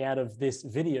whatever's coming out of this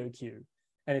video queue,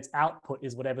 and its output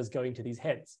is whatever's going to these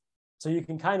heads. So you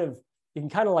can kind of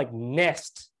like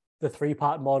nest the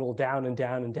 3-part model down and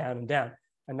down and down and down.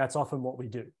 And that's often what we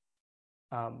do.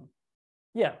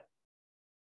 Yeah.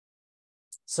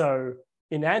 So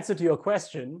in answer to your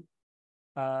question,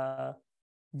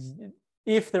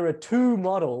 if there are 2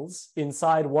 models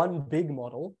inside one big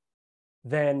model,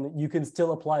 then you can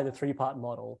still apply the 3-part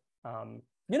model.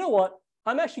 You know what?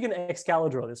 I'm actually going to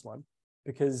Excalibur this one,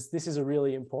 because this is a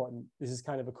really important, this is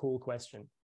kind of a cool question.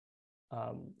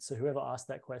 So whoever asked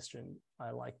that question, I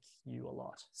like you a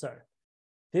lot. So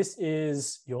this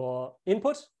is your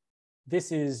input.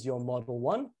 This is your model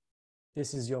 1.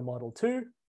 This is your model 2.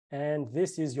 And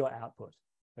this is your output,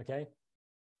 okay?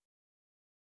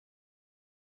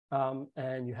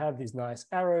 And you have these nice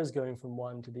arrows going from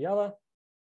one to the other.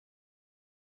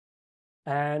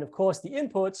 And of course, the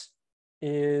input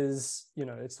is, you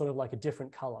know, it's sort of like a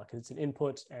different color because it's an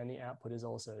input, and the output is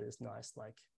also this nice,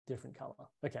 like different color.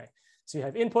 Okay, so you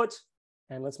have input,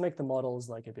 and let's make the models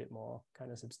like a bit more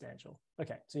kind of substantial.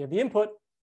 Okay, so you have the input,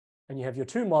 and you have your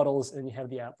 2 models, and you have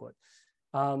the output.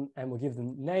 And we'll give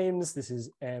them names. This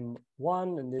is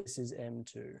M1, and this is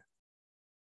M2.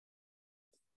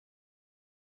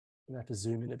 I have to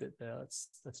zoom in a bit there.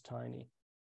 That's tiny.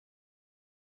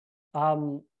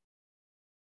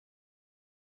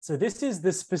 So this is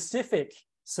the specific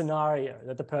scenario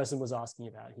that the person was asking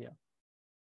about here.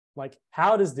 Like,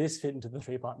 how does this fit into the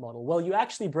 3-part model? Well, you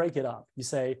actually break it up. You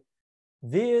say,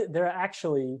 there are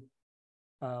actually,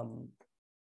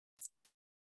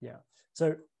 yeah.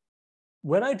 So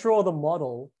when I draw the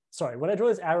model, when I draw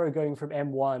this arrow going from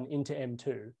M1 into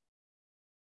M2,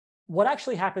 what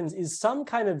actually happens is some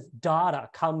kind of data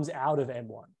comes out of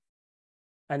M1,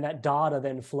 and that data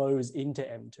then flows into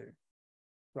M2,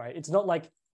 right? It's not like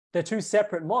they're 2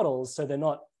 separate models, so they're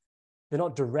not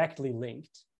directly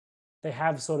linked. They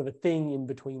have sort of a thing in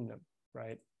between them,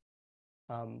 right?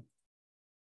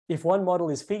 If one model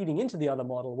is feeding into the other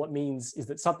model, what means is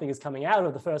that something is coming out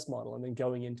of the first model and then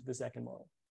going into the second model.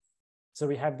 So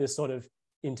we have this sort of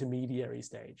intermediary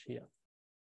stage here.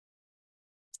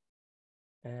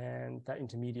 And that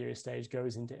intermediary stage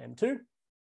goes into M2.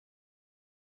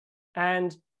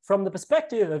 And from the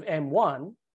perspective of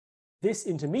M1, this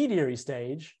intermediary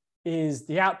stage is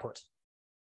the output.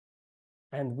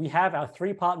 And we have our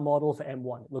 3-part model for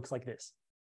M1. It looks like this.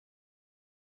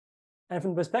 And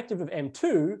from the perspective of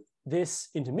M2, this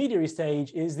intermediary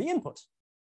stage is the input.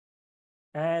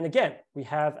 And again, we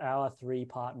have our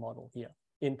 3-part model here,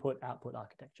 input-output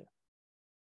architecture.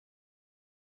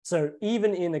 So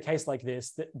even in a case like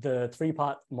this, the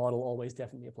 3-part model always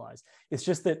definitely applies. It's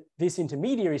just that this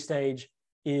intermediary stage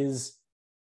is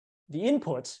the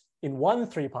input in one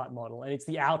 3-part model, and it's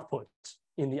the output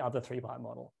in the other 3-part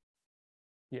model.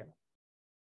 Yeah.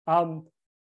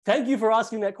 Thank you for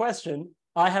asking that question.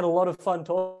 I had a lot of fun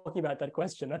talking about that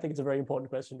question. I think it's a very important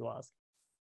question to ask.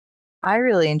 I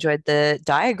really enjoyed the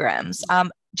diagrams.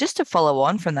 Just to follow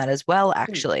on from that as well,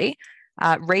 actually,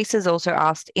 Reese has also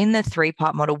asked, in the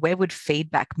 3-part model, where would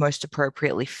feedback most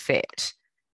appropriately fit?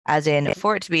 As in,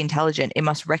 for it to be intelligent, it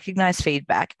must recognize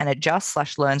feedback and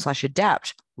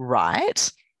adjust/learn/adapt,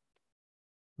 right?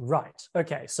 Right.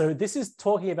 Okay. So this is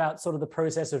talking about sort of the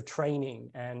process of training.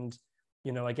 And,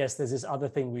 you know, I guess there's this other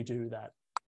thing we do that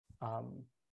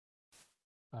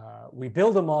we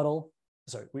build a model.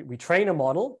 So we train a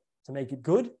model to make it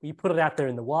good. We put it out there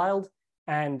in the wild.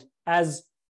 And as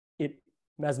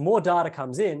as more data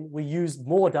comes in, we use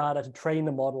more data to train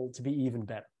the model to be even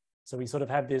better. So we sort of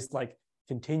have this like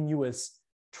continuous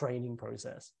training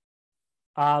process.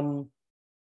 How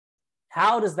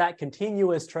does that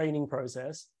continuous training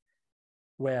process,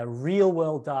 where real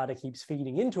world data keeps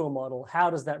feeding into a model, how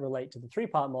does that relate to the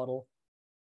three-part model?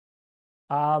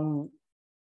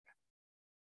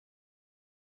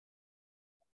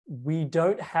 We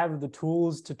don't have the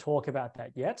tools to talk about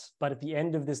that yet, but at the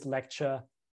end of this lecture,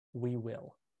 we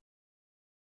will,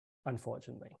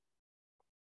 unfortunately.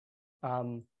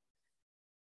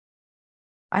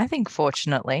 I think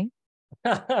fortunately.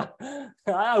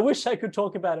 I wish I could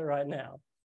talk about it right now.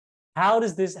 How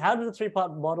does the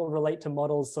three-part model relate to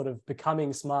models sort of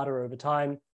becoming smarter over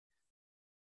time?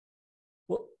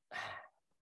 Well,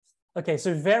 okay,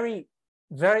 so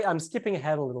I'm skipping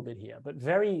ahead a little bit here, but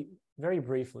very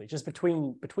briefly, just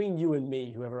between you and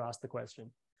me, whoever asked the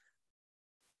question.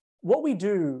 What we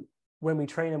do when we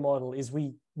train a model is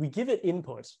we give it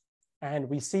input and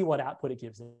we see what output it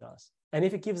gives us. And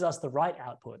if it gives us the right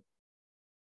output,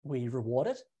 we reward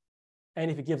it. And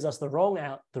if it gives us the wrong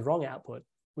output,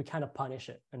 we kind of punish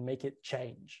it and make it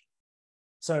change.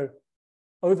 So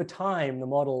over time, the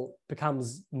model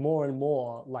becomes more and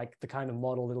more like the kind of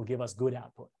model that'll give us good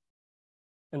output,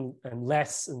 and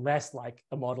less like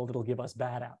a model that'll give us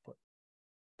bad output.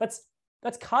 That's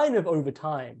kind of over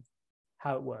time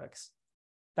how it works.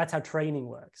 That's how training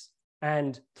works.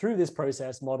 And through this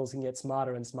process, models can get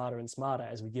smarter and smarter and smarter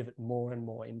as we give it more and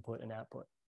more input and output.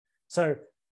 So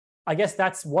I guess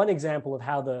that's one example of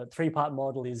how the three-part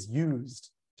model is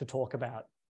used to talk about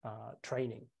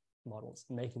training models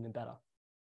and making them better.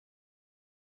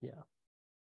 Yeah.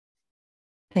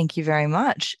 Thank you very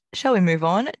much. Shall we move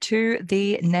on to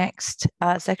the next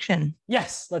section?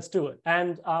 Yes, let's do it.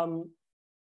 And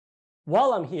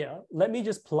while I'm here, let me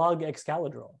just plug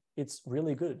Excalibur. It's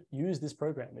really good. Use this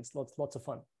program. It's lots of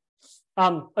fun.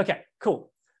 Okay,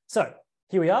 cool. So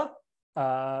here we are.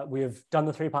 We have done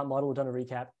the three-part model. We've done a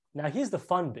recap. Now here's the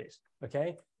fun bit,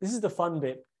 okay? This is the fun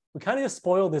bit. We kind of just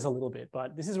spoiled this a little bit,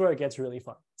 but this is where it gets really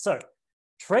fun. So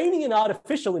training an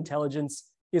artificial intelligence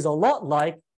is a lot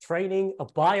like training a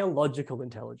biological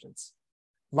intelligence.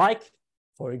 Like,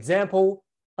 for example,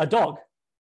 a dog,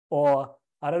 or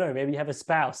I don't know, maybe you have a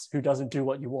spouse who doesn't do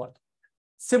what you want.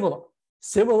 Similar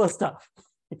stuff.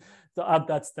 So,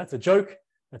 that's a joke.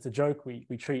 That's a joke. We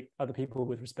treat other people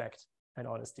with respect and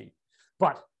honesty.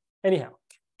 But anyhow.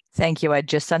 Thank you. I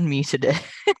just unmuted it.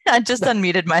 I just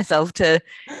unmuted myself to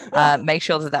make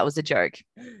sure that was a joke.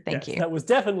 Thank you. That was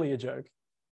definitely a joke.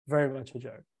 Very much a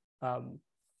joke. But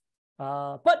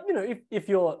you know, if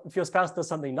your spouse does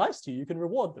something nice to you, you can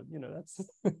reward them. You know, that's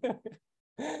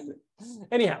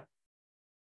anyhow.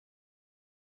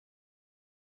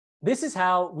 This is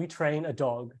how we train a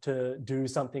dog to do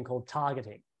something called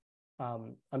targeting.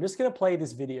 I'm just going to play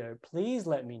this video. Please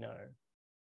let me know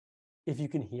if you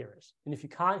can hear it. And if you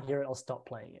can't hear it, I'll stop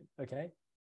playing it, okay?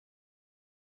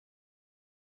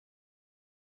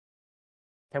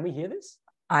 Can we hear this?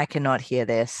 I cannot hear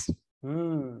this.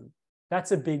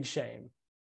 That's a big shame.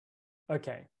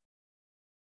 Okay.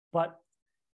 But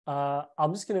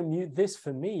I'm just going to mute this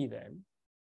for me then.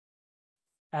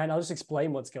 And I'll just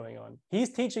explain what's going on. He's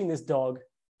teaching this dog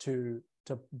to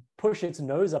push its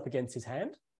nose up against his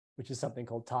hand, which is something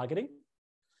called targeting.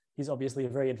 He's obviously a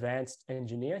very advanced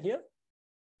engineer here.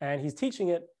 And he's teaching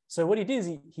it. So what he did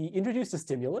is he introduced a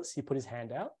stimulus. He put his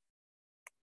hand out.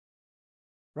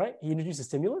 Right? He introduced a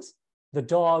stimulus. The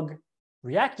dog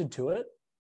reacted to it.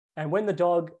 And when the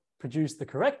dog produced the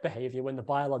correct behavior, when the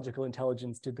biological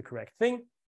intelligence did the correct thing,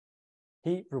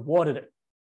 he rewarded it.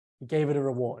 He gave it a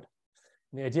reward.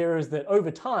 And the idea is that over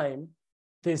time,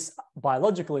 this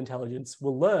biological intelligence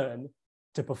will learn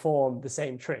to perform the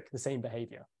same trick, the same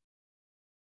behavior.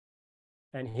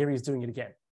 And here he's doing it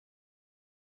again.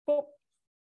 Oh,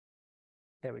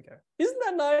 there we go. Isn't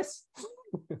that nice?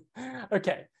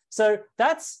 Okay, so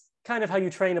that's kind of how you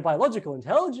train a biological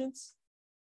intelligence.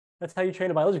 That's how you train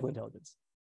a biological intelligence.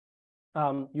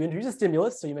 You introduce a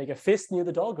stimulus, so you make a fist near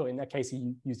the dog, or in that case,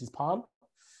 he used his palm.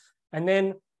 And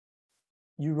then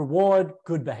you reward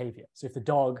good behavior. So if the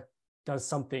dog does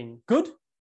something good,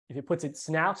 if it puts its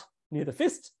snout near the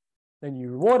fist, then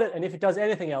you reward it. And if it does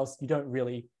anything else, you don't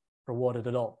really reward it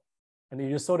at all. And then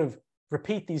you just sort of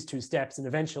repeat these two steps, and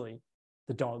eventually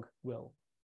the dog will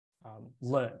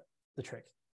learn the trick.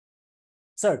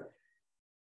 So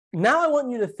now I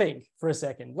want you to think for a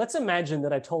second. Let's imagine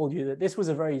that I told you that this was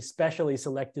a very specially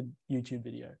selected YouTube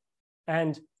video.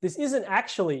 And this isn't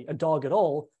actually a dog at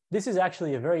all. This is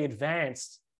actually a very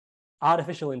advanced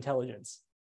artificial intelligence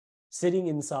sitting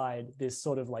inside this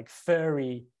sort of like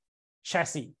furry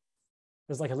chassis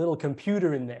There's like a little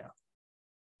computer in there.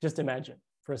 Just imagine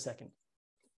for a second.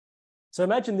 So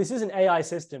imagine this is an AI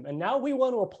system, and now we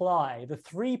want to apply the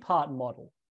three-part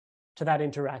model to that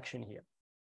interaction here,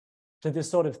 to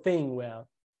this sort of thing where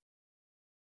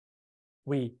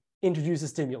we introduce a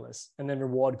stimulus and then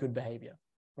reward good behavior,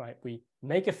 right? We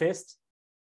make a fist,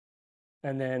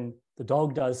 and then the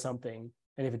dog does something,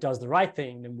 and if it does the right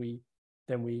thing, then we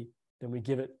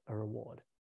give it a reward.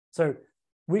 So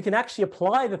we can actually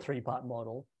apply the three-part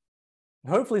model.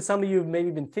 Hopefully some of you have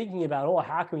maybe been thinking about, oh,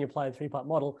 how can we apply the three-part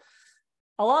model?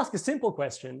 I'll ask a simple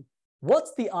question.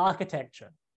 What's the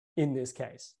architecture in this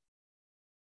case?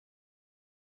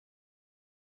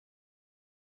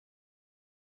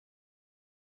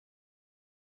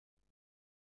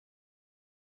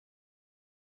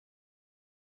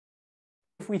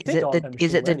 If we think of a machine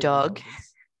is it the learning dog?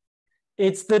 intelligence,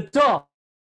 it's the dog.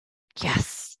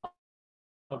 Yes.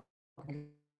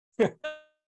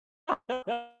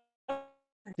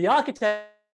 The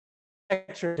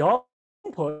architecture dog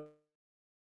input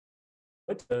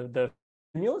the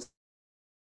stimulus.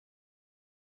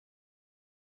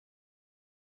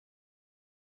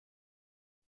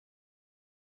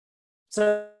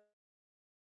 So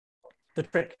the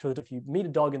trick to it, if you meet a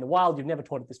dog in the wild, you've never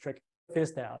taught it this trick,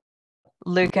 fist out.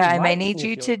 Luca, I may need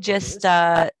you to just,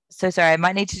 so sorry, I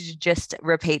might need to just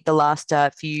repeat the last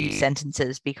few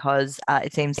sentences because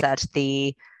it seems that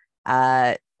the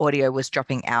audio was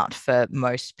dropping out for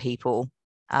most people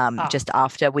just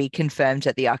after we confirmed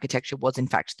that the architecture was in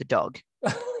fact the dog.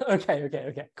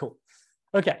 Okay, cool.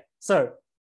 Okay, so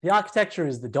the architecture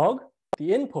is the dog,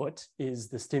 the input is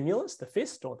the stimulus, the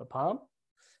fist or the palm,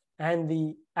 and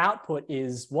the output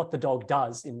is what the dog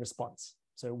does in response,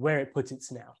 so where it puts its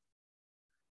snout.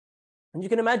 And you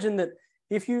can imagine that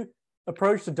if you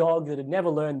approached a dog that had never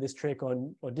learned this trick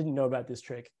or didn't know about this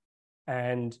trick,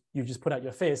 and you just put out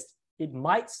your fist, it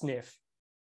might sniff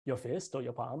your fist or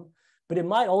your palm, but it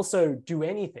might also do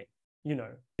anything, you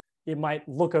know. It might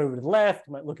look over to the left,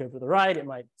 it might look over to the right, it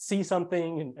might see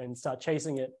something and start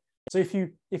chasing it. So if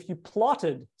you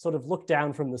plotted, sort of looked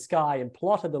down from the sky and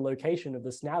plotted the location of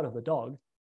the snout of the dog,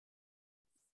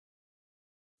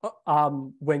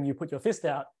 when you put your fist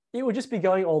out, it would just be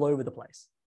going all over the place.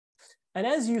 And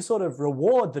as you sort of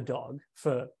reward the dog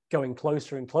for going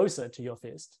closer and closer to your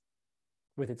fist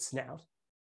with its snout,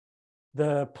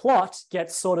 the plot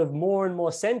gets sort of more and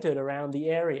more centered around the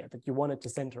area that you want it to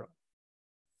center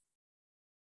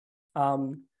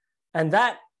on. And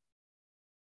that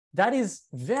is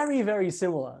very, very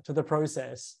similar to the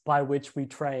process by which we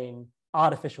train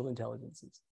artificial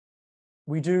intelligences.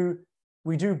 We do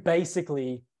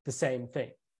basically the same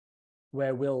thing,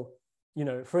 where we'll, you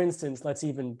know, for instance, let's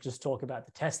even just talk about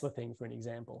the Tesla thing for an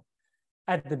example.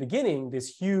 At the beginning,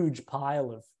 this huge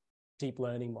pile of deep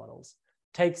learning models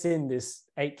takes in this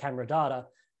 8-camera data,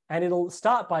 and it'll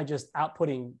start by just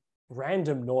outputting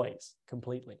random noise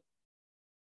completely.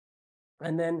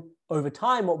 And then over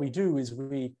time, what we do is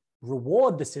we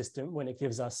reward the system when it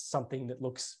gives us something that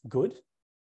looks good,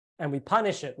 and we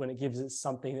punish it when it gives us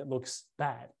something that looks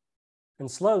bad.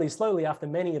 And slowly, after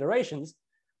many iterations,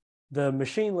 the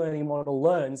machine learning model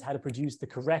learns how to produce the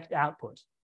correct output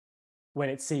when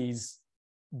it sees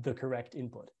the correct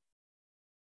input.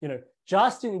 You know,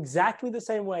 just in exactly the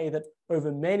same way that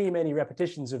over many, many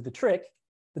repetitions of the trick,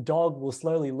 the dog will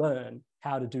slowly learn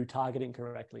how to do targeting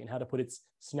correctly and how to put its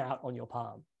snout on your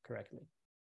palm correctly.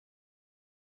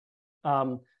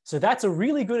 So that's a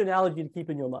really good analogy to keep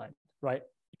in your mind, right?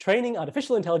 Training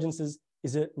artificial intelligences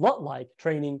is a lot like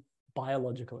training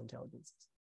biological intelligences.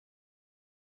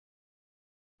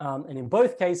 And in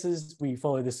both cases, we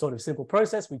follow this sort of simple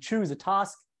process. We choose a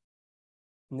task.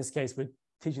 In this case, we're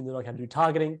teaching the dog how to do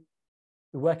targeting.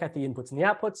 We work out the inputs and the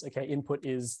outputs. Okay, input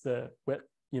is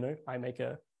I make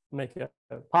a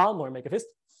palm or I make a fist.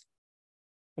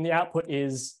 And the output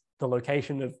is the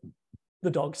location of the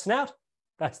dog's snout.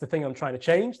 That's the thing I'm trying to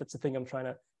change. That's the thing I'm trying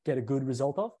to get a good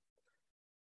result of.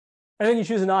 And then you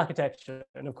choose an architecture.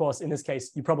 And of course, in this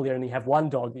case, you probably only have one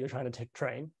dog that you're trying to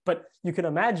train. But you can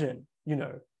imagine,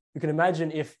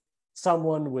 if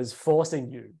someone was forcing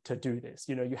you to do this,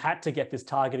 you had to get this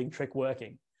targeting trick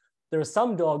working. There are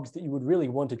some dogs that you would really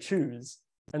want to choose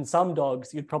and some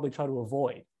dogs you'd probably try to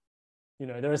avoid.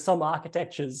 There are some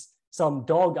architectures, some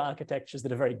dog architectures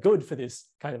that are very good for this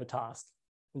kind of a task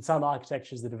and some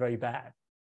architectures that are very bad.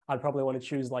 I'd probably want to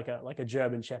choose like a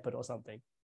German Shepherd or something.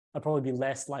 I'd probably be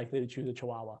less likely to choose a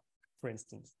Chihuahua, for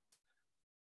instance.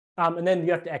 And then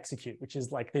you have to execute, which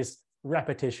is like this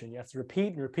repetition. You have to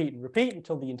repeat and repeat and repeat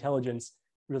until the intelligence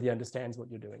really understands what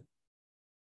you're doing.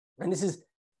 And this is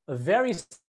a very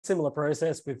similar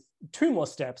process with 2 more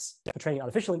steps for training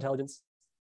artificial intelligence.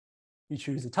 You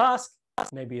choose a task.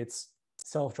 Maybe it's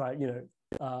self-drive,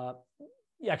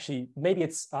 actually, maybe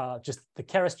it's just the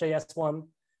Keras.js one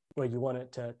where you want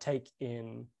it to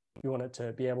you want it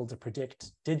to be able to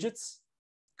predict digits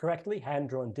correctly,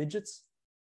 hand-drawn digits.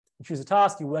 You choose a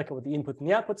task, you work out what the input and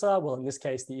the outputs are. Well, in this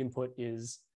case, the input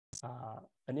is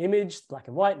an image, black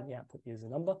and white, and the output is a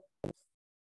number.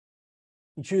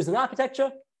 You choose an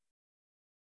architecture.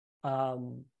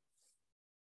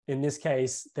 In this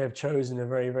case, they've chosen a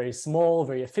very, very small,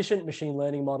 very efficient machine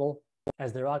learning model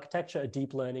as their architecture, a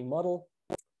deep learning model.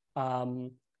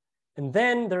 And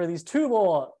then there are these two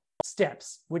more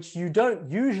steps, which you don't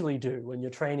usually do when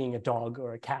you're training a dog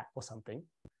or a cat or something,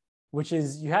 which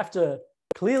is you have to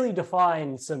clearly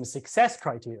define some success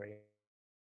criteria,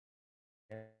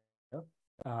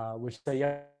 which so you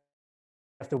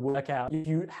have to work out.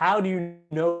 How do you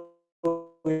know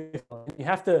if you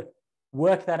have to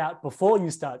work that out before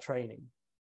you start training?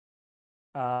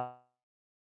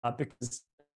 Because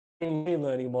a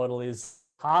learning model is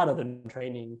harder than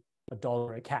training a dog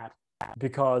or a cat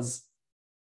because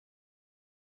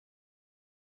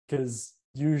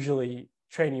usually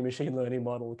training a machine learning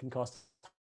model can cost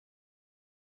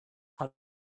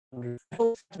hundreds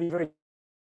to be very,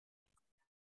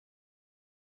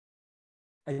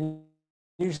 and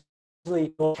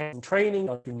usually training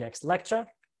or your next lecture.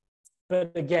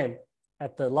 But again,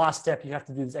 at the last step, you have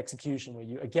to do this execution where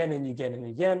you again and again and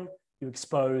again, you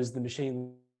expose the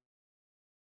machine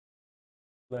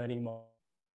learning model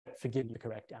for giving the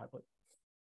correct output.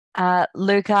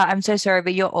 Luca, I'm so sorry,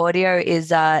 but your audio is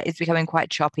becoming quite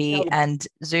choppy, and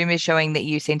Zoom is showing that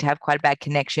you seem to have quite a bad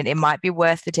connection. It might be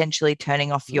worth potentially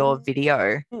turning off your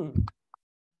video.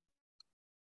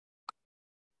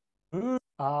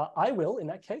 I will, in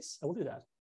that case, I will do that.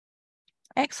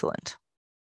 Excellent.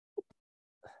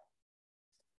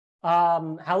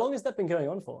 How long has that been going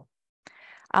on for?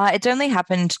 It's only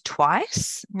happened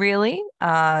twice, really.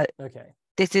 Okay.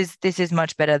 This is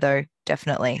much better though,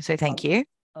 definitely. So thank you.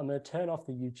 I'm going to turn off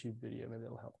the YouTube video. Maybe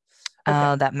it'll help.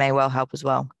 Okay. That may well help as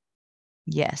well.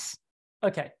 Yes.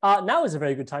 Okay. Now is a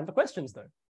very good time for questions, though.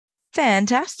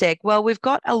 Fantastic. Well, we've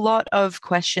got a lot of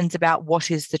questions about what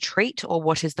is the treat or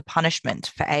what is the punishment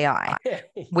for AI,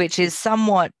 which is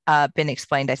somewhat been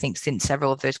explained, I think, since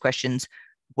several of those questions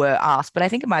were asked. But I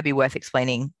think it might be worth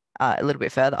explaining a little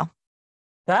bit further.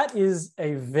 That is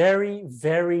a very,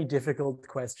 very difficult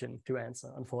question to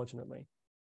answer, unfortunately.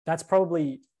 That's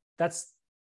pretty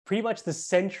much the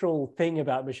central thing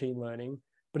about machine learning,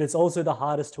 but it's also the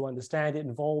hardest to understand. It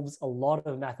involves a lot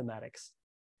of mathematics.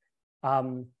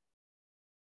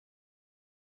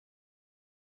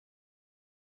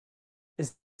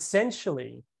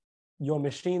 Essentially, your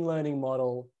machine learning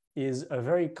model is a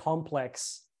very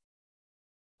complex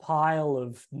pile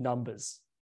of numbers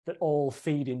that all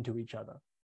feed into each other.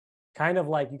 Kind of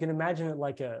like, you can imagine it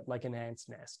like an ant's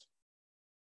nest.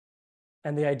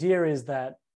 And the idea is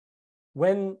that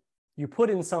when you put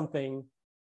in something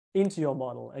into your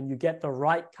model and you get the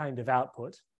right kind of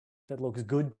output that looks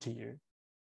good to you,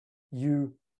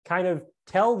 you kind of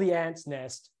tell the ant's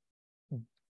nest,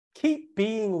 keep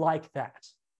being like that.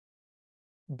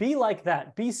 Be like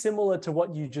that. Be similar to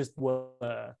what you just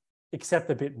were, except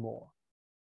a bit more.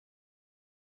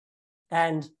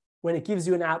 And when it gives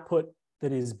you an output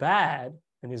that is bad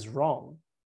and is wrong,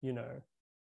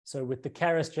 so with the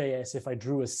Keras.js, if I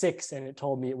drew a 6 and it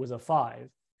told me it was a 5,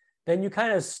 then you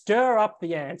kind of stir up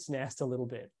the ant's nest a little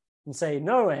bit and say,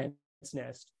 no, ant's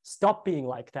nest, stop being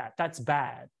like that. That's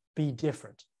bad. Be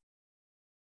different.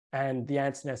 And the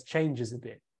ant's nest changes a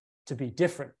bit to be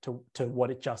different to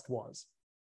what it just was.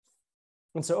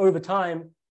 And so over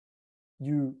time,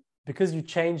 because you're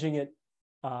changing it,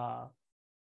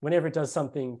 whenever it does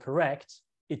something correct,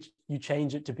 you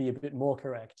change it to be a bit more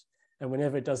correct. And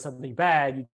whenever it does something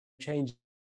bad, you change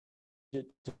it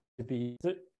to be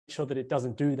sure that it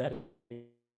doesn't do that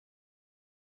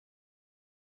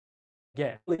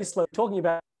again. Talking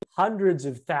about hundreds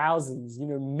of thousands,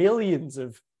 millions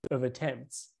of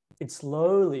attempts, it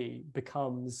slowly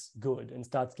becomes good and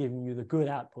starts giving you the good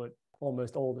output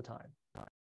almost all the time.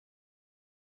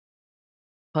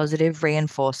 Positive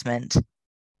reinforcement.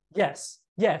 Yes,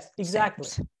 exactly.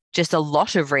 Just a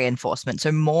lot of reinforcement.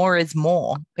 So more is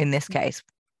more in this case.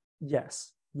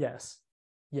 Yes.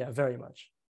 Yeah, very much.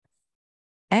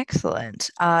 Excellent.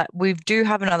 We do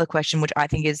have another question, which I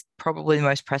think is probably the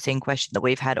most pressing question that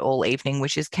we've had all evening,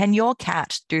 which is, can your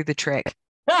cat do the trick?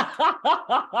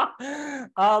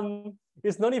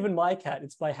 It's not even my cat.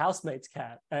 It's my housemate's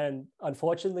cat. And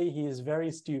unfortunately, he is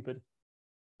very stupid.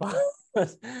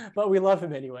 But we love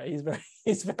him anyway.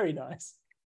 He's very nice.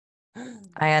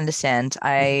 I understand.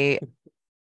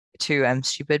 too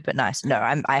stupid, but nice. No,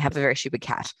 I have a very stupid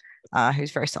cat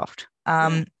who's very soft.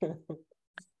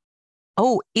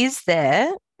 Oh, is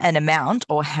there an amount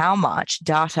or how much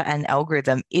data and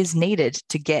algorithm is needed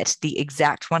to get the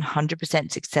exact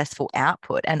 100% successful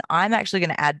output? And I'm actually going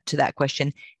to add to that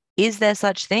question, is there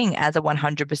such thing as a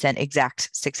 100% exact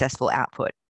successful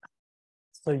output?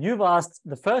 So you've asked,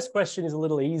 the first question is a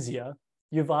little easier.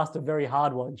 You've asked a very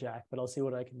hard one, Jack, but I'll see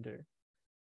what I can do.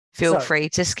 Feel free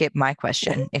to skip my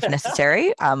question if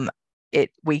necessary.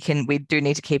 We do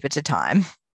need to keep it to time.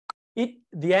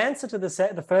 The answer to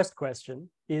the first question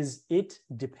is it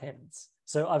depends.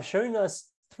 So I've shown us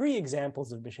 3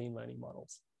 examples of machine learning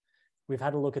models. We've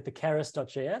had a look at the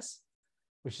keras.js,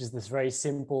 which is this very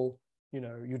simple,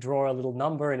 you draw a little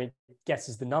number and it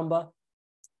guesses the number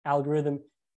algorithm.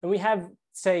 And we have,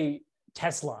 say,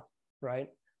 Tesla, right?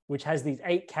 Which has these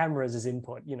 8 cameras as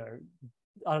input,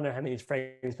 I don't know how many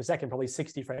frames per second, probably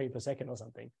 60 frames per second or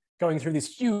something, going through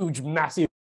this huge, massive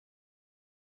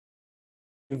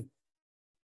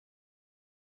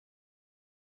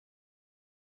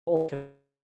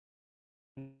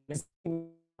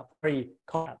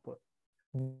output.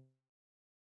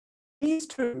 These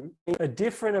two need a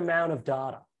different amount of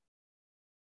data.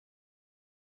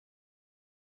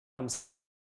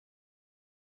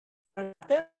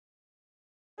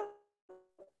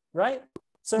 Right?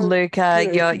 So, Luca,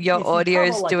 your if audio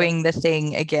is like doing the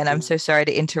thing again. I'm so sorry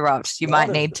to interrupt. You might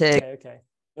need to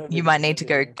you might need to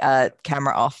go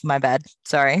camera off. My bad.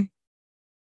 Sorry.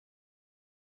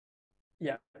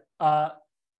 Yeah. I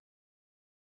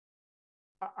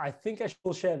think I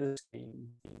should share the screen.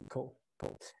 Cool.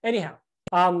 Anyhow,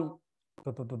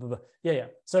 yeah.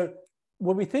 So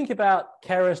when we think about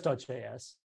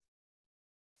keras.js,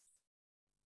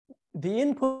 the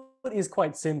input is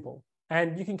quite simple.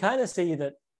 And you can kind of see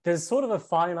that there's sort of a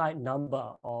finite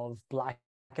number of black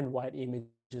and white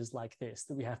images like this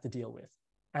that we have to deal with.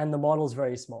 And the model's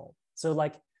very small. So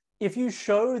like if you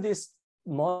show this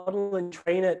model and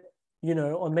train it,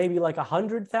 on maybe like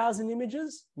 100,000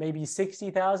 images, maybe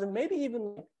 60,000, maybe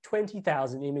even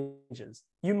 20,000 images,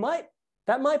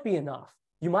 that might be enough.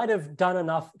 You might have done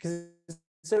enough because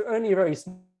it's only a very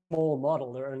small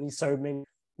model. There are only so many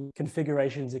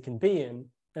configurations it can be in.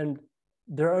 And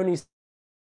there are only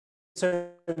so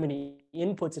many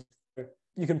inputs.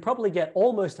 You can probably get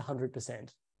almost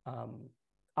 100%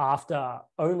 after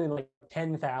only like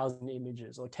 10,000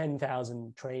 images or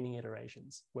 10,000 training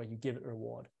iterations where you give it a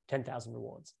reward, 10,000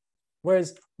 rewards.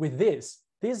 Whereas with this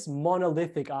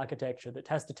monolithic architecture that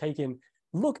has to take in,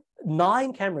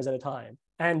 9 cameras at a time,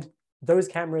 and those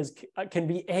cameras can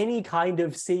be any kind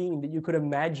of scene that you could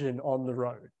imagine on the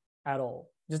road at all.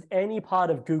 Just any part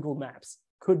of Google Maps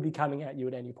could be coming at you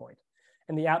at any point.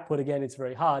 And the output, again, it's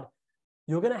very hard.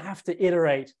 You're going to have to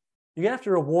iterate. You're going to have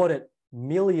to reward it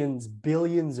millions,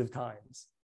 billions of times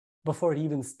before it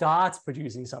even starts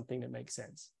producing something that makes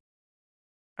sense.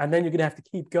 And then you're going to have to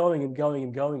keep going and going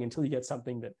and going until you get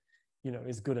something that,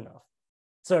 is good enough.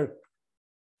 So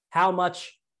how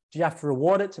much do you have to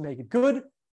reward it to make it good?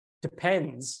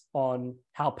 Depends on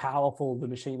how powerful the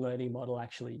machine learning model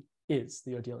actually is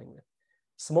that you're dealing with.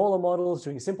 Smaller models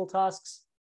doing simple tasks,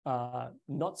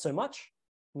 not so much,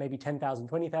 maybe 10,000,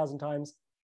 20,000 times.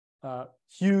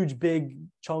 Huge, big,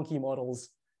 chunky models,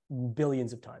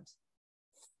 billions of times.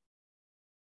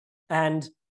 And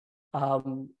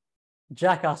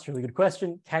Jack asked a really good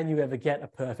question. Can you ever get a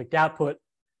perfect output?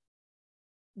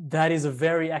 That is a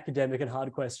very academic and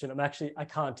hard question. I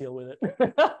can't deal with it.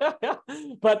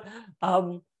 But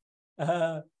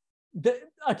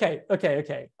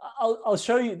okay. I'll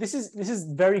show you. This is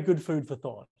very good food for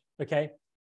thought. Okay,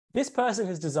 this person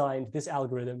has designed this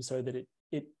algorithm so that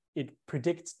it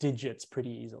predicts digits pretty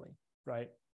easily, right?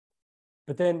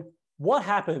 But then what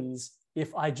happens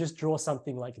if I just draw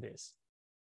something like this?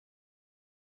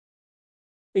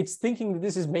 It's thinking that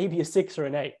this is maybe a 6 or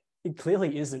an 8. It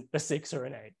clearly isn't a 6 or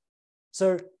an 8.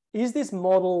 So is this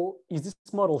model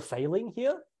failing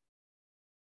here?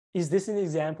 Is this an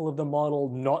example of the model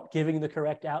not giving the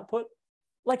correct output?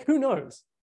 Like, who knows?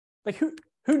 Like,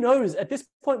 who knows? At this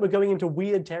point, we're going into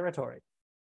weird territory.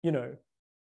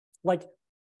 Like,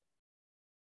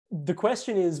 the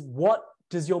question is, what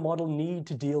does your model need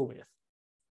to deal with?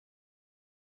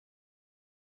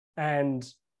 And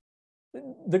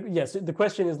the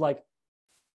question is like,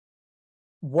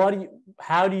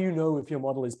 how do you know if your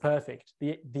model is perfect?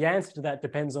 The answer to that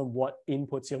depends on what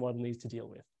inputs your model needs to deal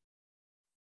with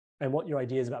and what your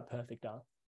ideas about perfect are.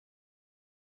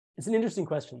 It's an interesting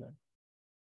question, though.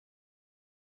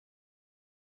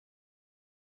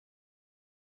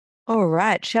 All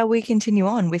right. Shall we continue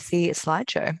on with the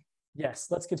slideshow? Yes,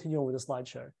 let's continue on with the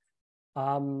slideshow.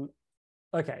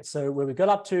 Okay, so where we got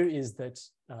up to is that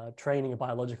training a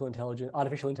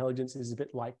artificial intelligence is a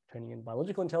bit like training in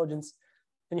biological intelligence.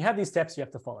 And you have these steps you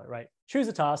have to follow, right? Choose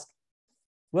a task,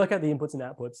 work out the inputs and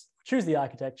outputs, choose the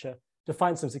architecture,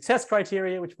 define some success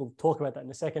criteria, which we'll talk about that in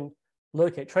a second,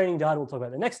 locate training data, we'll talk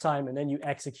about the next time, and then you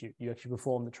execute. You actually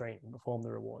perform the training, perform the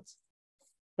rewards.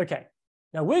 Okay,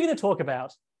 now we're going to talk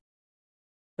about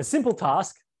a simple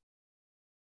task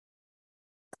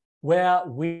where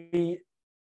we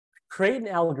create an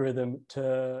algorithm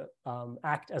to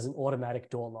act as an automatic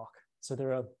door lock. So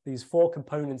there are these 4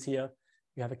 components here.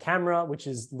 You have a camera, which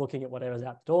is looking at whatever's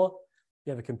out the door.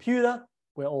 You have a computer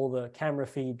where all the camera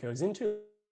feed goes into.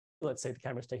 Let's say the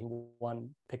camera is taking 1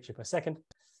 picture per second.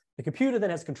 The computer then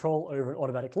has control over an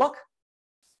automatic lock,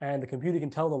 and the computer can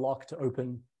tell the lock to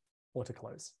open or to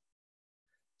close.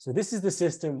 So this is the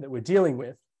system that we're dealing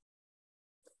with.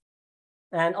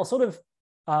 And I'll sort of,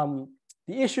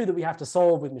 the issue that we have to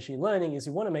solve with machine learning is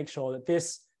we want to make sure that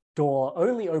this door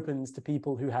only opens to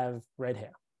people who have red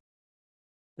hair.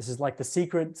 This is like the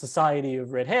secret society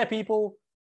of red hair people.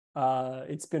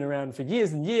 It's been around for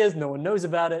years and years. No one knows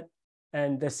about it.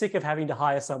 And they're sick of having to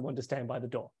hire someone to stand by the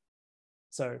door.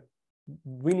 So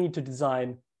we need to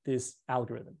design this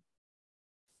algorithm.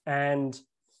 And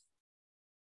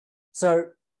so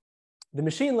the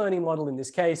machine learning model in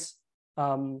this case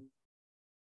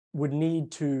would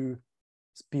need to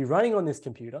be running on this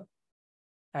computer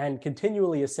and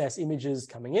continually assess images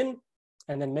coming in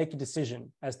and then make a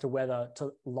decision as to whether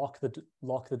to lock the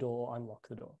door or unlock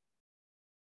the door.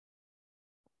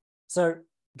 So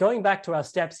going back to our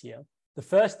steps here, the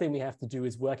first thing we have to do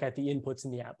is work out the inputs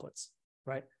and the outputs,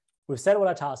 right? We've said what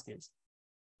our task is.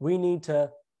 We need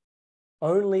to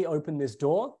only open this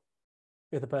door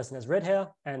if the person has red hair,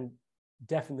 and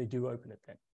definitely do open it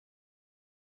then.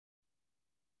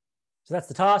 So that's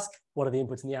the task. What are the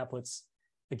inputs and the outputs?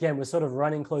 Again, we're sort of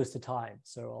running close to time,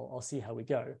 so I'll see how we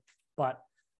go. But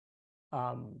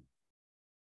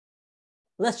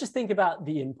let's just think about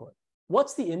the input.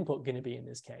 What's the input going to be in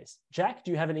this case? Jack,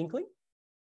 do you have an inkling?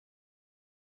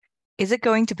 Is it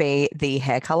going to be the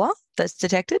hair color that's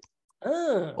detected?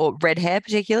 Or red hair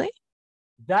particularly?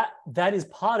 That is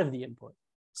part of the input.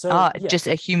 So yes. Just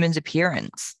a human's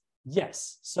appearance.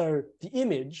 Yes. So the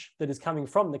image that is coming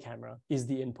from the camera is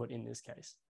the input in this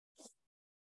case.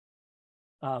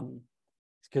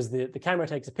 Because the camera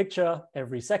takes a picture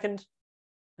every second,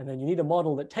 and then you need a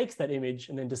model that takes that image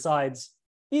and then decides,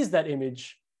 is that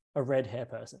image a red hair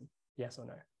person? Yes or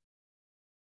no?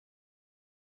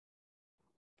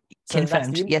 So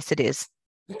confirmed. Yes, it is.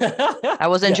 I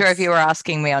wasn't sure if you were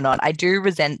asking me or not. I do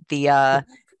resent the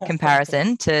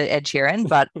comparison to Ed Sheeran,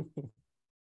 but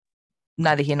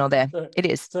neither here nor there. It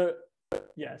is. So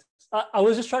yes, I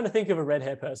was just trying to think of a red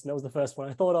hair person. That was the first one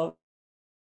I thought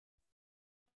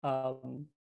of.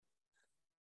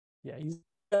 Yeah,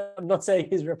 I'm not saying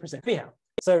he's represented. Anyhow,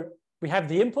 so we have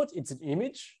the input. It's an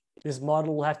image. This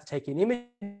model will have to take in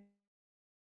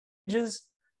images,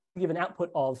 give an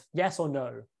output of yes or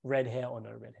no, red hair or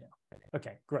no red hair.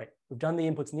 Okay, great. We've done the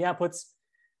inputs and the outputs.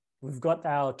 We've got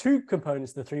our 2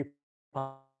 components, the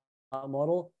 3-part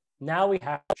model. Now we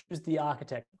have to choose the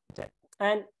architect.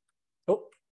 And oh,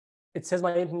 it says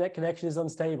my internet connection is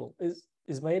unstable.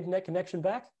 Is my internet connection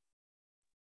back?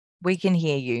 We can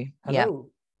hear you. Hello.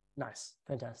 Yeah. Nice.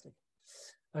 Fantastic.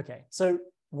 Okay. So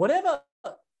whatever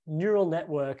neural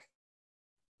network,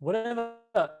 whatever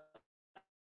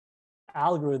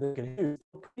algorithm can do,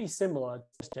 pretty similar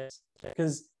to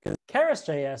because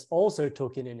Keras.js also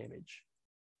took in an image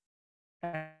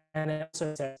and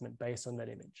also assessment based on that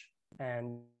image.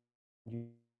 And you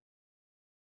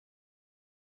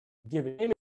give an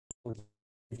image,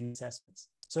 give you assessments.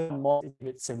 So a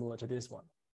bit similar to this one,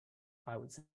 I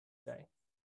would say.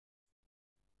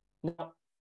 Now,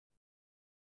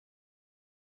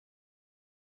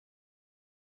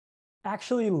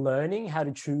 actually learning how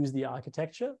to choose the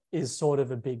architecture is sort of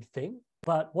a big thing.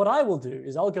 But what I will do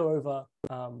is I'll go over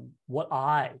what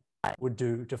I would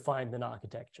do to find an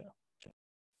architecture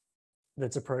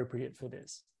that's appropriate for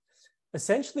this.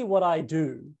 Essentially what I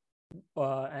do,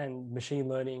 and machine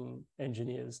learning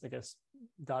engineers, I guess,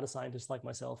 data scientists like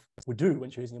myself would do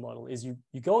when choosing a model is you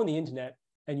go on the internet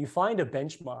and you find a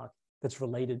benchmark that's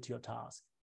related to your task.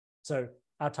 So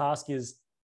our task is,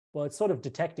 well, it's sort of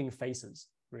detecting faces,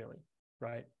 really,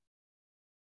 right?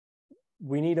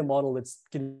 We need a model that's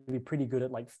going to be pretty good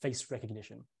at like face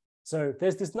recognition. So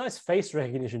there's this nice face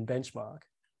recognition benchmark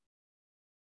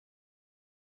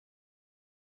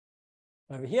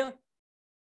over here.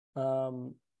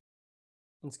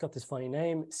 It's got this funny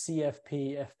name,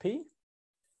 CFP-FP.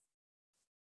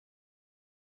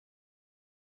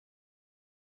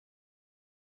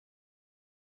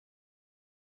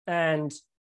 And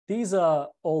these are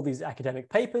all these academic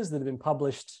papers that have been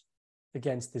published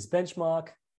against this benchmark,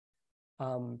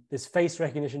 this face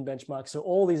recognition benchmark. So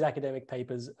all these academic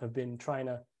papers have been trying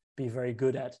to be very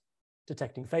good at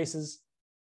detecting faces.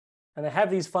 And they have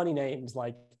these funny names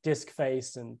like disk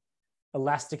face and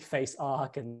elastic face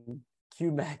arc and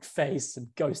QMAC face and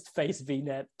ghost face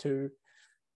VNet 2.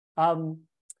 And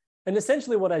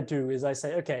essentially what I do is I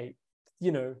say, okay,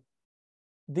 you know,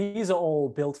 these are all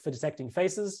built for detecting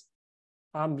faces.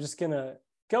 I'm just going to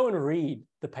go and read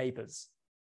the papers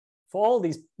for all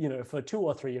these, you know, for 2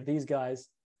 or 3 of these guys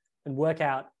and work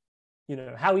out, you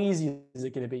know, how easy is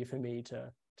it going to be for me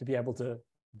to be able to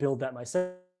build that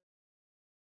myself.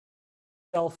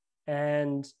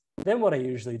 And then what I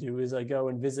usually do is I go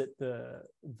and visit the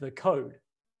code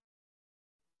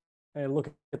and look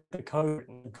at the code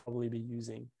and probably be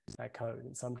using that code.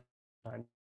 And sometimes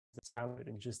it's code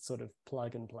and just sort of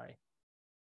plug and play.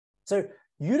 So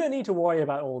you don't need to worry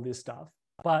about all this stuff,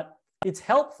 but it's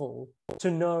helpful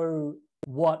to know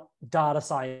what data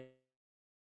scientists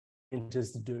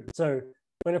do. So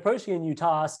when approaching a new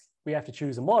task, we have to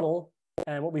choose a model.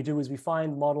 And what we do is we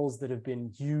find models that have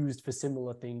been used for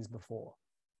similar things before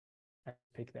and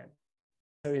pick them.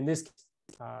 So in this case,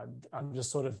 I'm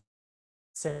just sort of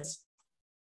says,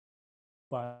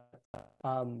 but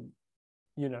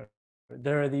you know,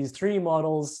 there are these 3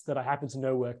 models that I happen to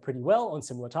know work pretty well on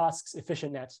similar tasks.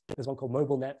 EfficientNet, there's one called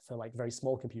MobileNet for like very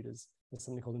small computers. There's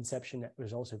something called InceptionNet, which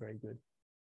is also very good.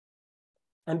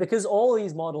 And because all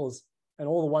these models and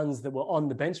all the ones that were on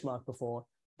the benchmark before,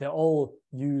 they all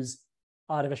use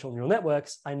artificial neural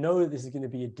networks, I know that this is going to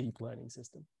be a deep learning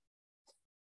system.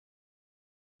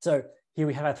 So here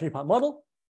we have our 3-part model.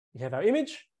 We have our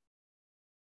image,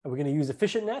 and we're going to use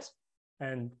EfficientNet.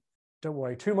 And don't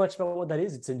worry too much about what that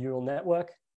is. It's a neural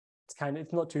network. It's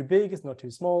not too big. It's not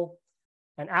too small.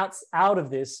 And out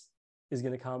of this is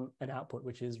going to come an output,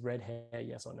 which is red hair,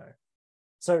 yes or no.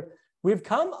 So we've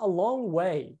come a long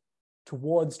way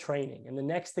towards training. And the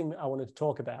next thing I wanted to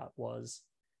talk about was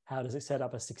how does it set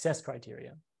up a success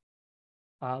criteria?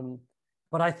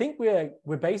 But I think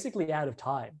we're basically out of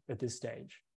time at this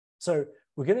stage. So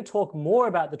we're going to talk more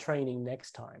about the training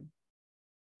next time.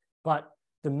 But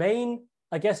the main,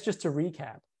 I guess, just to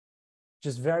recap,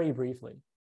 just very briefly,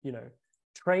 you know,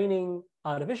 training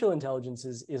artificial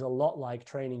intelligences is a lot like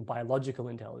training biological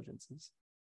intelligences.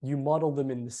 You model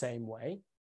them in the same way.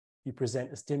 You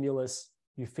present a stimulus,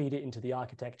 you feed it into the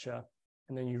architecture,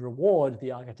 and then you reward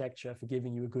the architecture for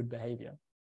giving you a good behavior.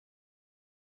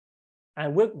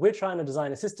 And we're trying to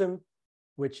design a system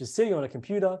which is sitting on a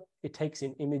computer. It takes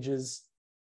in images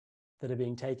that are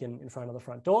being taken in front of the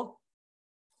front door.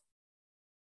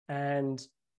 And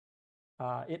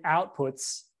it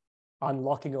outputs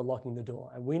unlocking or locking the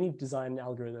door. And we need to design an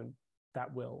algorithm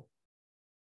that will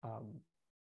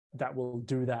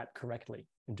do that correctly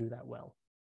and do that well.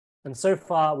 And so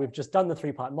far, we've just done the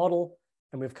 3-part model,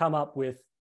 and we've come up with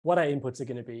what our inputs are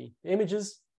going to be. The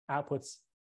images, outputs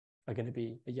are going to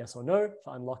be a yes or no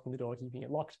for unlocking the door, keeping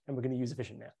it locked, and we're going to use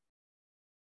EfficientNet.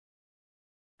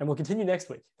 And we'll continue next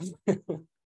week.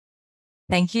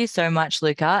 Thank you so much,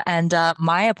 Luca. And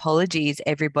my apologies,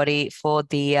 everybody, for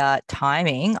the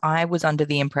timing. I was under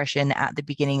the impression at the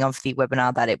beginning of the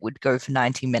webinar that it would go for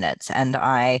 90 minutes, and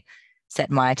I set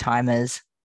my timers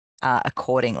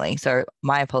accordingly. So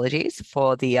my apologies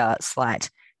for the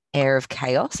slight air of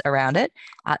chaos around it.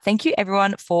 Thank you,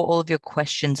 everyone, for all of your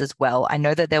questions as well. I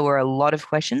know that there were a lot of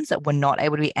questions that were not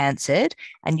able to be answered,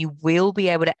 and you will be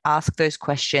able to ask those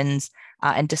questions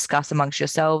and discuss amongst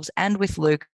yourselves and with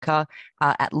Luca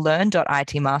at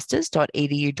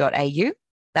learn.itmasters.edu.au.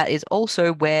 That is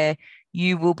also where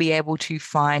you will be able to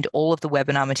find all of the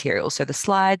webinar materials. So the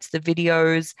slides, the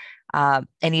videos,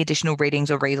 any additional readings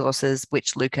or resources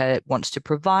which Luca wants to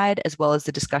provide, as well as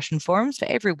the discussion forums for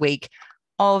every week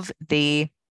of the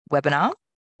webinar,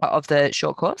 of the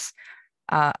short course.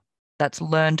 That's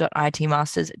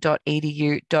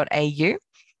learn.itmasters.edu.au.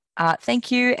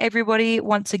 Thank you, everybody,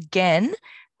 once again.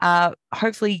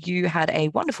 Hopefully you had a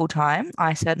wonderful time.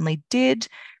 I certainly did,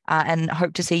 and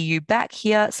hope to see you back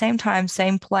here, same time,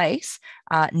 same place,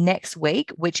 next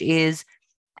week, which is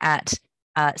at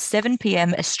 7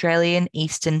 p.m. Australian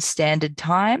Eastern Standard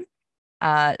Time,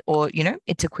 or, you know,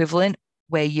 its equivalent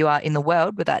where you are in the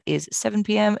world, but that is 7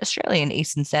 p.m. Australian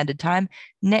Eastern Standard Time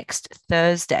next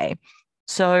Thursday.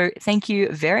 So thank you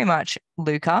very much,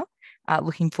 Luca.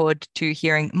 Looking forward to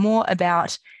hearing more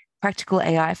about practical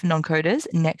AI for non-coders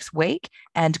next week.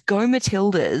 And go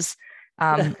Matildas.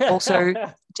 Also,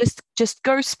 just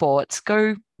go sports,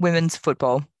 go women's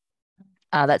football.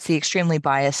 That's the extremely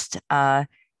biased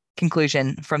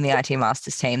conclusion from the IT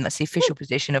Masters team. That's the official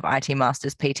position of IT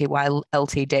Masters Pty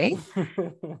Ltd.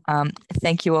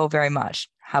 Thank you all very much.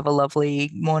 Have a lovely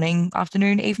morning,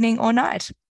 afternoon, evening, or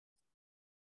night.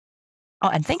 Oh,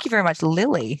 and thank you very much,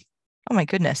 Lily. Oh my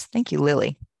goodness. Thank you,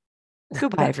 Lily.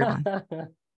 Goodbye, everyone.